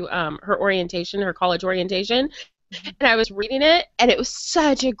daughter to her college orientation. And I was reading it, and it was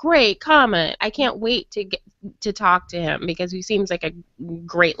such a great comment. I can't wait to talk to him because he seems like a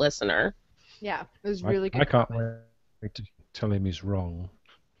great listener. Yeah, it was really good. I can't wait to tell him he's wrong.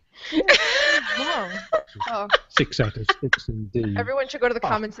 Wrong. Oh, 6 out of 6 indeed. everyone should go to the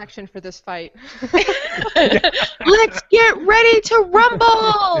comment section for this fight. Let's get ready to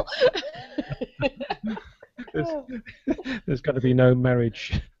rumble! There's got to be no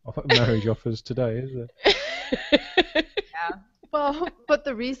marriage offers today, is there? Yeah. Well, but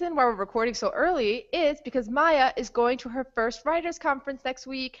the reason why we're recording so early is because Maya is going to her first writers' conference next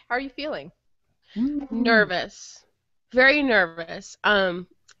week. How are you feeling? Nervous. Very nervous.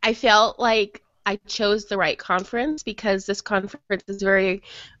 I felt like I chose the right conference because this conference is very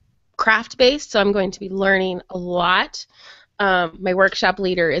craft-based, so I'm going to be learning a lot. My workshop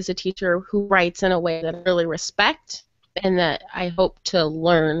leader is a teacher who writes in a way that I really respect and that I hope to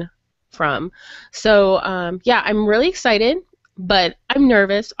learn from. So, yeah, I'm really excited. But I'm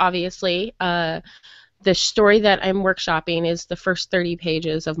nervous, obviously. The story that I'm workshopping is the first 30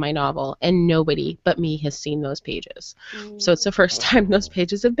 pages of my novel, and nobody but me has seen those pages. So it's the first time those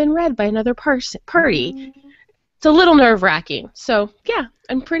pages have been read by another party. It's a little nerve-wracking. So yeah,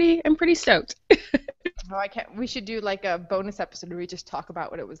 I'm pretty stoked. Oh, I can't. We should do like a bonus episode where we just talk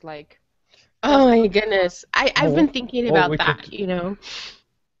about what it was like. Oh my goodness. I've been thinking about that, you know.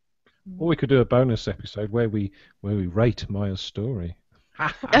 Or we could do a bonus episode where we rate Maya's story.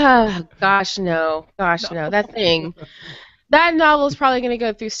 Oh, gosh, no. That novel is probably going to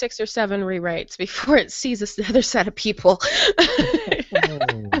go through 6 or 7 rewrites before it sees another set of people. Wow.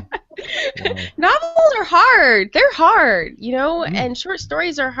 Novels are hard. They're hard, you know, and short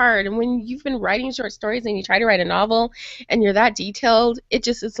stories are hard. And when you've been writing short stories and you try to write a novel and you're that detailed,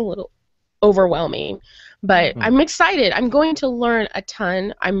 it's a little overwhelming. But I'm excited. I'm going to learn a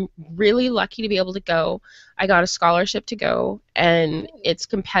ton. I'm really lucky to be able to go. I got a scholarship to go, and it's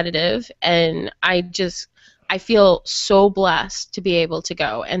competitive, and I feel so blessed to be able to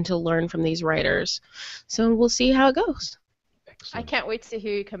go and to learn from these writers. So we'll see how it goes. I can't wait to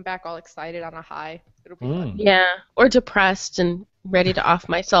hear you come back all excited on a high. It'll be fun. Yeah, or depressed and ready to off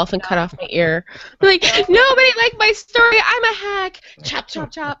myself and cut off my ear. Like, nobody liked my story. I'm a hack. Chop, chop,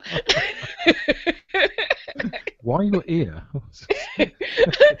 chop. Why your ear?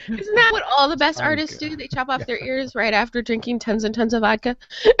 Isn't that what all the best artists do? They chop off their ears right after drinking tons and tons of vodka.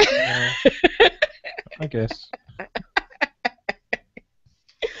 I guess.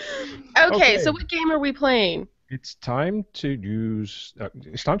 Okay, so what game are we playing? It's time to use.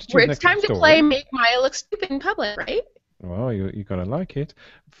 It's time to choose. It's time to play Make Maya Look Stupid in Public, right? Well, you're gonna like it.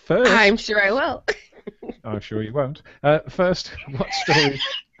 First, I'm sure I will. I'm sure you won't. First, what stories?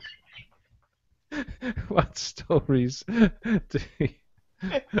 What stories do you...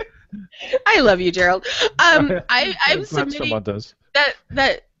 I love you, Gerald. I'm submitting someone does.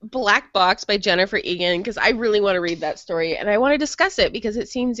 that Black Box by Jennifer Egan because I really want to read that story and I want to discuss it because it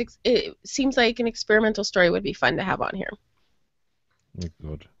seems like an experimental story would be fun to have on here. Oh,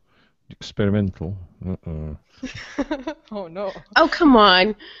 God. Experimental. Oh no. Oh, come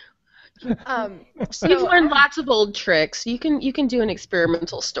on. So You've learned lots of old tricks. You can do an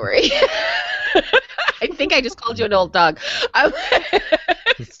experimental story. I think I just called you an old dog.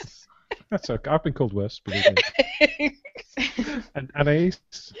 That's okay. I've been called worse, believe me. And Anais?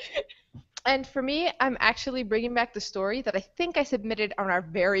 And for me, I'm actually bringing back the story that I think I submitted on our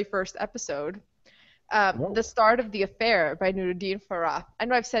very first episode. The Start of the Affair by Nuruddin Farah. I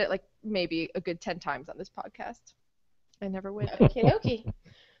know I've said it like maybe a good 10 times on this podcast. I never win. Okay.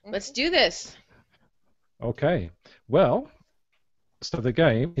 Let's do this. Okay. Well, so the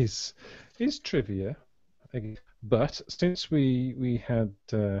game is trivia, but since we had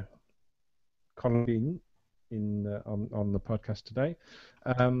Colm Tóibín on the podcast today,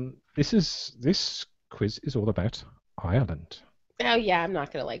 this quiz is all about Ireland. Oh yeah, I'm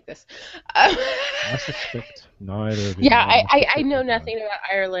not gonna like this. I suspect neither of you. Yeah, I know nothing about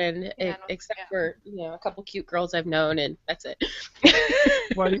Ireland except for a couple cute girls I've known, and that's it.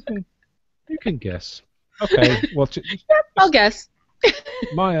 Well, you can guess. Okay, well, I'll guess.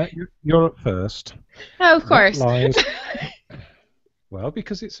 Maya, you're up first. Oh, of course. Well,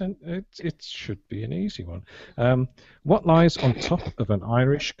 because it should be an easy one. What lies on top of an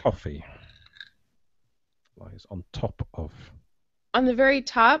Irish coffee? Lies on top of. On the very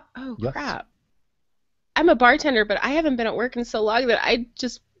top? Oh, yes. Crap. I'm a bartender, but I haven't been at work in so long that I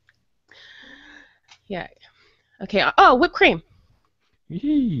just... Yeah. Okay. Oh, whipped cream.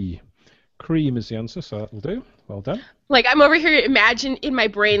 Yee. Cream is the answer, so that'll do. Well done. Like, I'm over here, imagine in my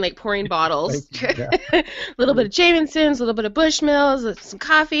brain, like, pouring bottles. A little bit of Jameson's, a little bit of Bushmills, some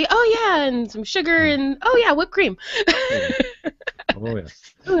coffee. Oh, yeah, and some sugar, and, oh, yeah, whipped cream. Oh,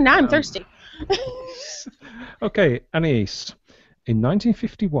 yes. Ooh, now I'm thirsty. Okay, Anais. In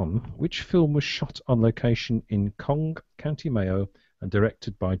 1951, which film was shot on location in Cong, County Mayo, and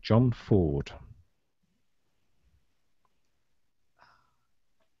directed by John Ford?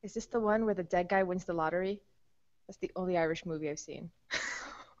 Is this the one where the dead guy wins the lottery? That's the only Irish movie I've seen.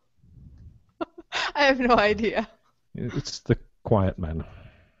 I have no idea. It's The Quiet Man.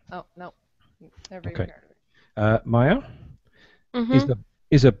 Oh, no. Never even heard of it. Maya? Mm-hmm.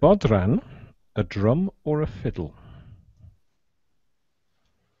 Is a bodhran a drum or a fiddle?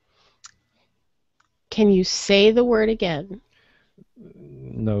 Can you say the word again?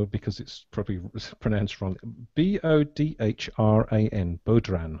 No, because it's probably pronounced wrong. Bodhran,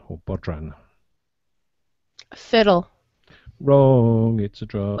 bodhran or bodhran. Fiddle. Wrong, it's a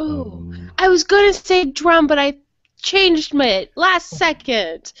drum. Oh, I was going to say drum, but I changed my last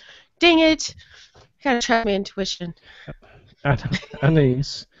second. Dang it. Gotta trust my intuition.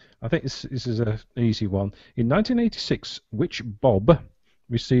 Anais, I think this is an easy one. In 1986, which Bob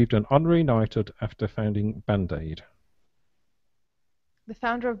received an honorary knighthood after founding Band-Aid? The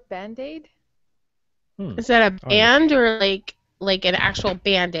founder of Band-Aid? Is that a Irish. band or like an actual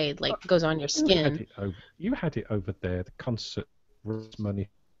Band-Aid, like goes on your skin? You had it over there. The concert raised money.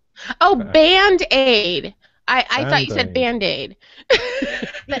 Oh, Band-Aid. I thought you said Band-Aid.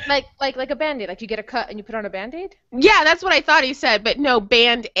 Band-Aid. like a Band-Aid, like you get a cut and you put on a Band-Aid? Yeah, that's what I thought he said, but no,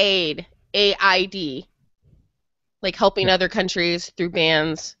 Band-Aid. AID. Like helping other countries through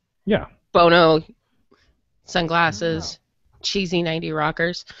bands. Yeah. Bono, sunglasses, cheesy 90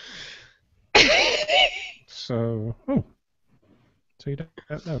 rockers. So you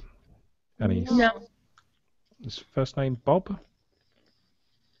don't know. Anais. No. His first name Bob?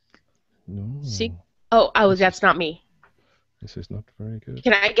 No. See? Oh, that's not me. This is not very good.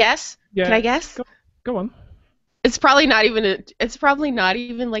 Can I guess? Yeah. Can I guess? Go on. It's probably not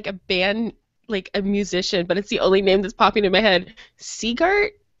even like a band, like a musician, but it's the only name that's popping in my head.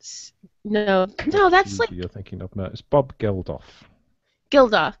 Seagart? No, that's like You're thinking of. No, it's Bob Geldof.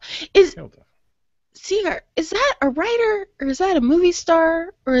 Geldof. Seagart, is that a writer, or is that a movie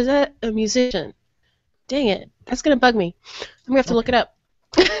star, or is that a musician? Dang it, that's gonna bug me. I'm gonna have to look it up.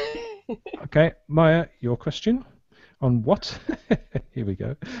 Okay, Maya, your question. On what? Here we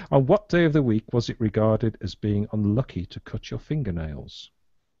go. On what day of the week was it regarded as being unlucky to cut your fingernails?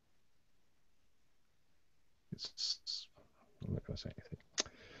 I'm not going to say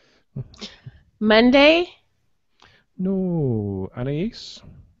anything. Monday? No, Anais?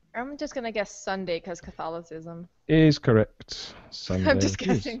 I'm just going to guess Sunday because Catholicism. Is correct. Sunday. I'm just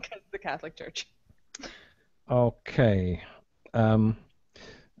guessing because the Catholic Church. Okay.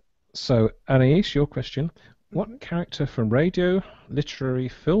 So, Anais, your question. What character from radio, literary,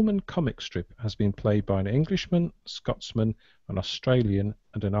 film and comic strip has been played by an Englishman, Scotsman, an Australian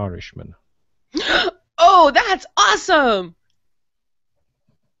and an Irishman? Oh, that's awesome!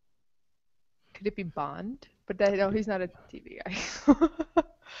 Could it be Bond? But no, he's not a TV guy.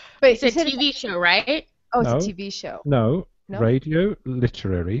 Wait, it's a TV show, right? Oh, it's a TV show. No, radio,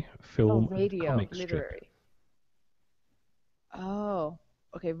 literary, film and comic literary. strip. Oh,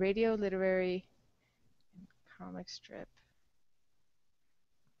 okay, radio, literary, comic strip.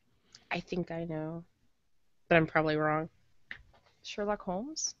 I think I know, but I'm probably wrong. Sherlock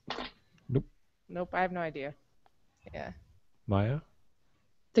Holmes? Nope, I have no idea. Yeah. Maya?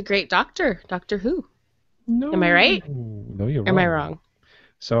 The Great Doctor, Doctor Who. No. Am I right? No, you're wrong. Am I wrong?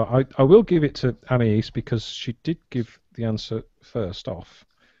 So I will give it to Anais because she did give the answer first off,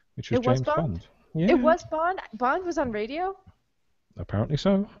 which was James Bond. Yeah. It was Bond? Bond was on radio? Apparently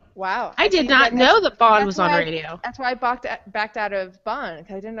so. Wow. I did not know that Bond was on radio. That's why I backed out of Bond,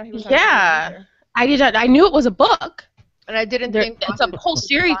 because I didn't know he was on radio either. I did not. I knew it was a book. And I didn't think it's a whole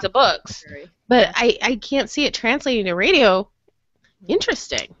series of books. But I can't see it translating to radio.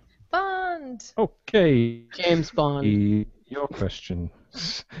 Interesting. Bond. Okay. James Bond. Your question.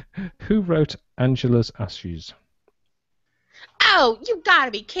 Who wrote Angela's Ashes? Oh, you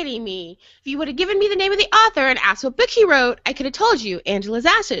gotta be kidding me. If you would have given me the name of the author and asked what book he wrote, I could have told you, Angela's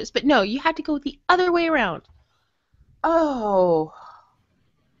Ashes. But no, you had to go the other way around. Oh.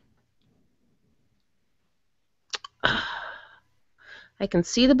 I can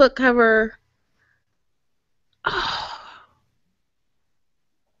see the book cover.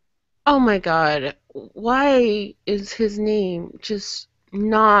 Oh my god. Why is his name just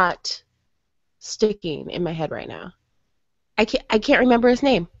not sticking in my head right now? I can't remember his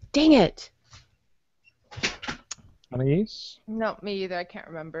name. Dang it. Anais? No, me either. I can't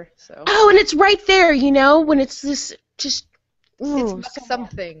remember. So. Oh, and it's right there, you know, when it's this just. It's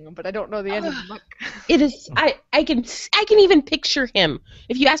something, but I don't know the end of the book. It is. I can even picture him.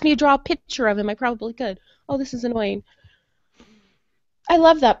 If you asked me to draw a picture of him, I probably could. Oh, this is annoying. I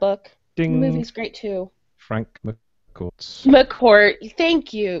love that book. Ding. The movie's great too. Frank McCourt. McCourt.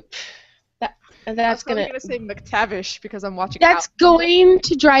 Thank you. That's gonna say McTavish because I'm watching. That's going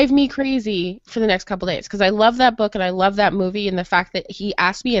to drive me crazy for the next couple days because I love that book and I love that movie, and the fact that he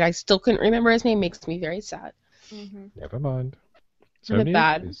asked me and I still couldn't remember his name makes me very sad. Mm-hmm. Never mind. I'm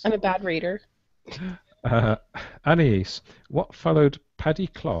a bad reader. Anais, what followed Paddy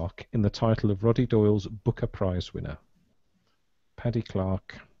Clark in the title of Roddy Doyle's Booker Prize winner? Paddy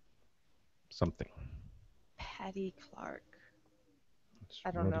Clark something. Paddy Clark.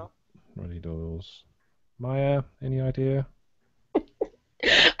 I don't know. Roddy Doyle's. Maya, any idea? I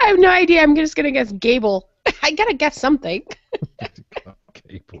have no idea. I'm just going to guess Gable. I got to guess something.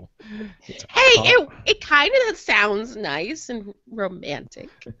 Gable. Hey, it kind of sounds nice and romantic.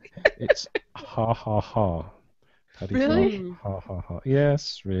 It's ha ha ha. Paddy Really? Clark. Ha ha ha.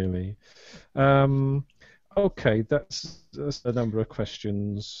 Yes, really. Okay, that's a number of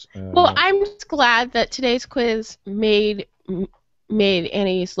questions. Well, I'm just glad that today's quiz made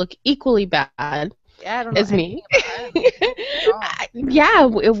Annie's look equally bad Yeah, I don't know as me. anything about that. Yeah,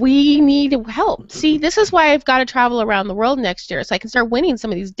 we need help. See, this is why I've got to travel around the world next year, so I can start winning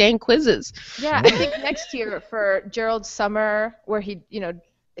some of these dang quizzes. Yeah, I think next year for Gerald's summer, where he,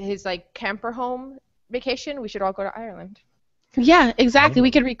 his like camper home vacation, we should all go to Ireland. Yeah, exactly. We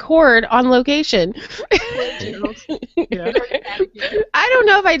could record on location. Yeah. I don't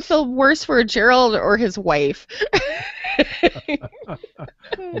know if I'd feel worse for Gerald or his wife.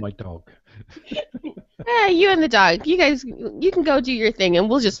 Or my dog. Yeah, you and the dog. You guys, you can go do your thing,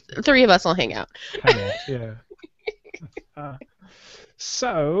 and three of us will hang out. Yeah.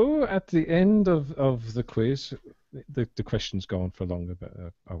 So, at the end of the quiz, the questions go on for longer, but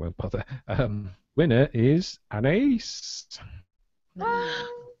I won't bother. Winner is Anais.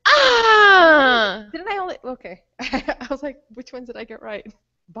 Ah! Didn't I only? Okay. I was like, which ones did I get right?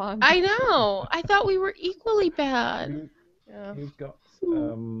 Bond. I know. I thought we were equally bad. Yeah. You've got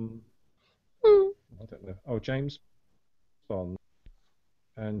Hmm. I don't know. Oh, James Bond,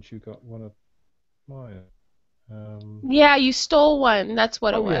 and you got one of mine. Yeah, you stole one. That's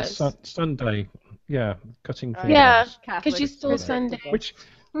what it yes, was. Sunday. Yeah, cutting fingers. Yeah, Catholic. because you stole Sunday.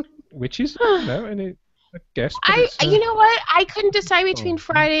 Which is a guess. But it's, You know what? I couldn't decide between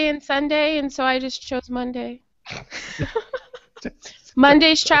Friday and Sunday, and so I just chose Monday.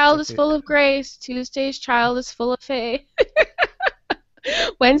 Monday's child is full of grace. Tuesday's child is full of faith.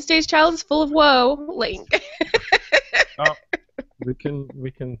 Wednesday's child is full of woe. Link. We can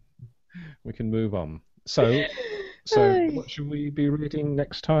move on. So what should we be reading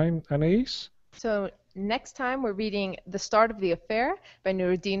next time, Anais? So next time we're reading The Start of the Affair by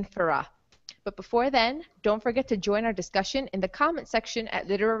Nuruddin Farah. But before then, don't forget to join our discussion in the comment section at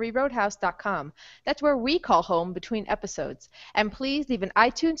literaryroadhouse.com. That's where we call home between episodes. And please leave an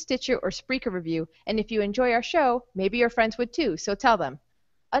iTunes, Stitcher, or Spreaker review. And if you enjoy our show, maybe your friends would too, so tell them.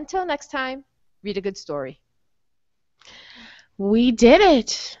 Until next time, read a good story. We did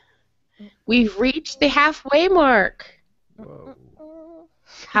it. We've reached the halfway mark. Whoa.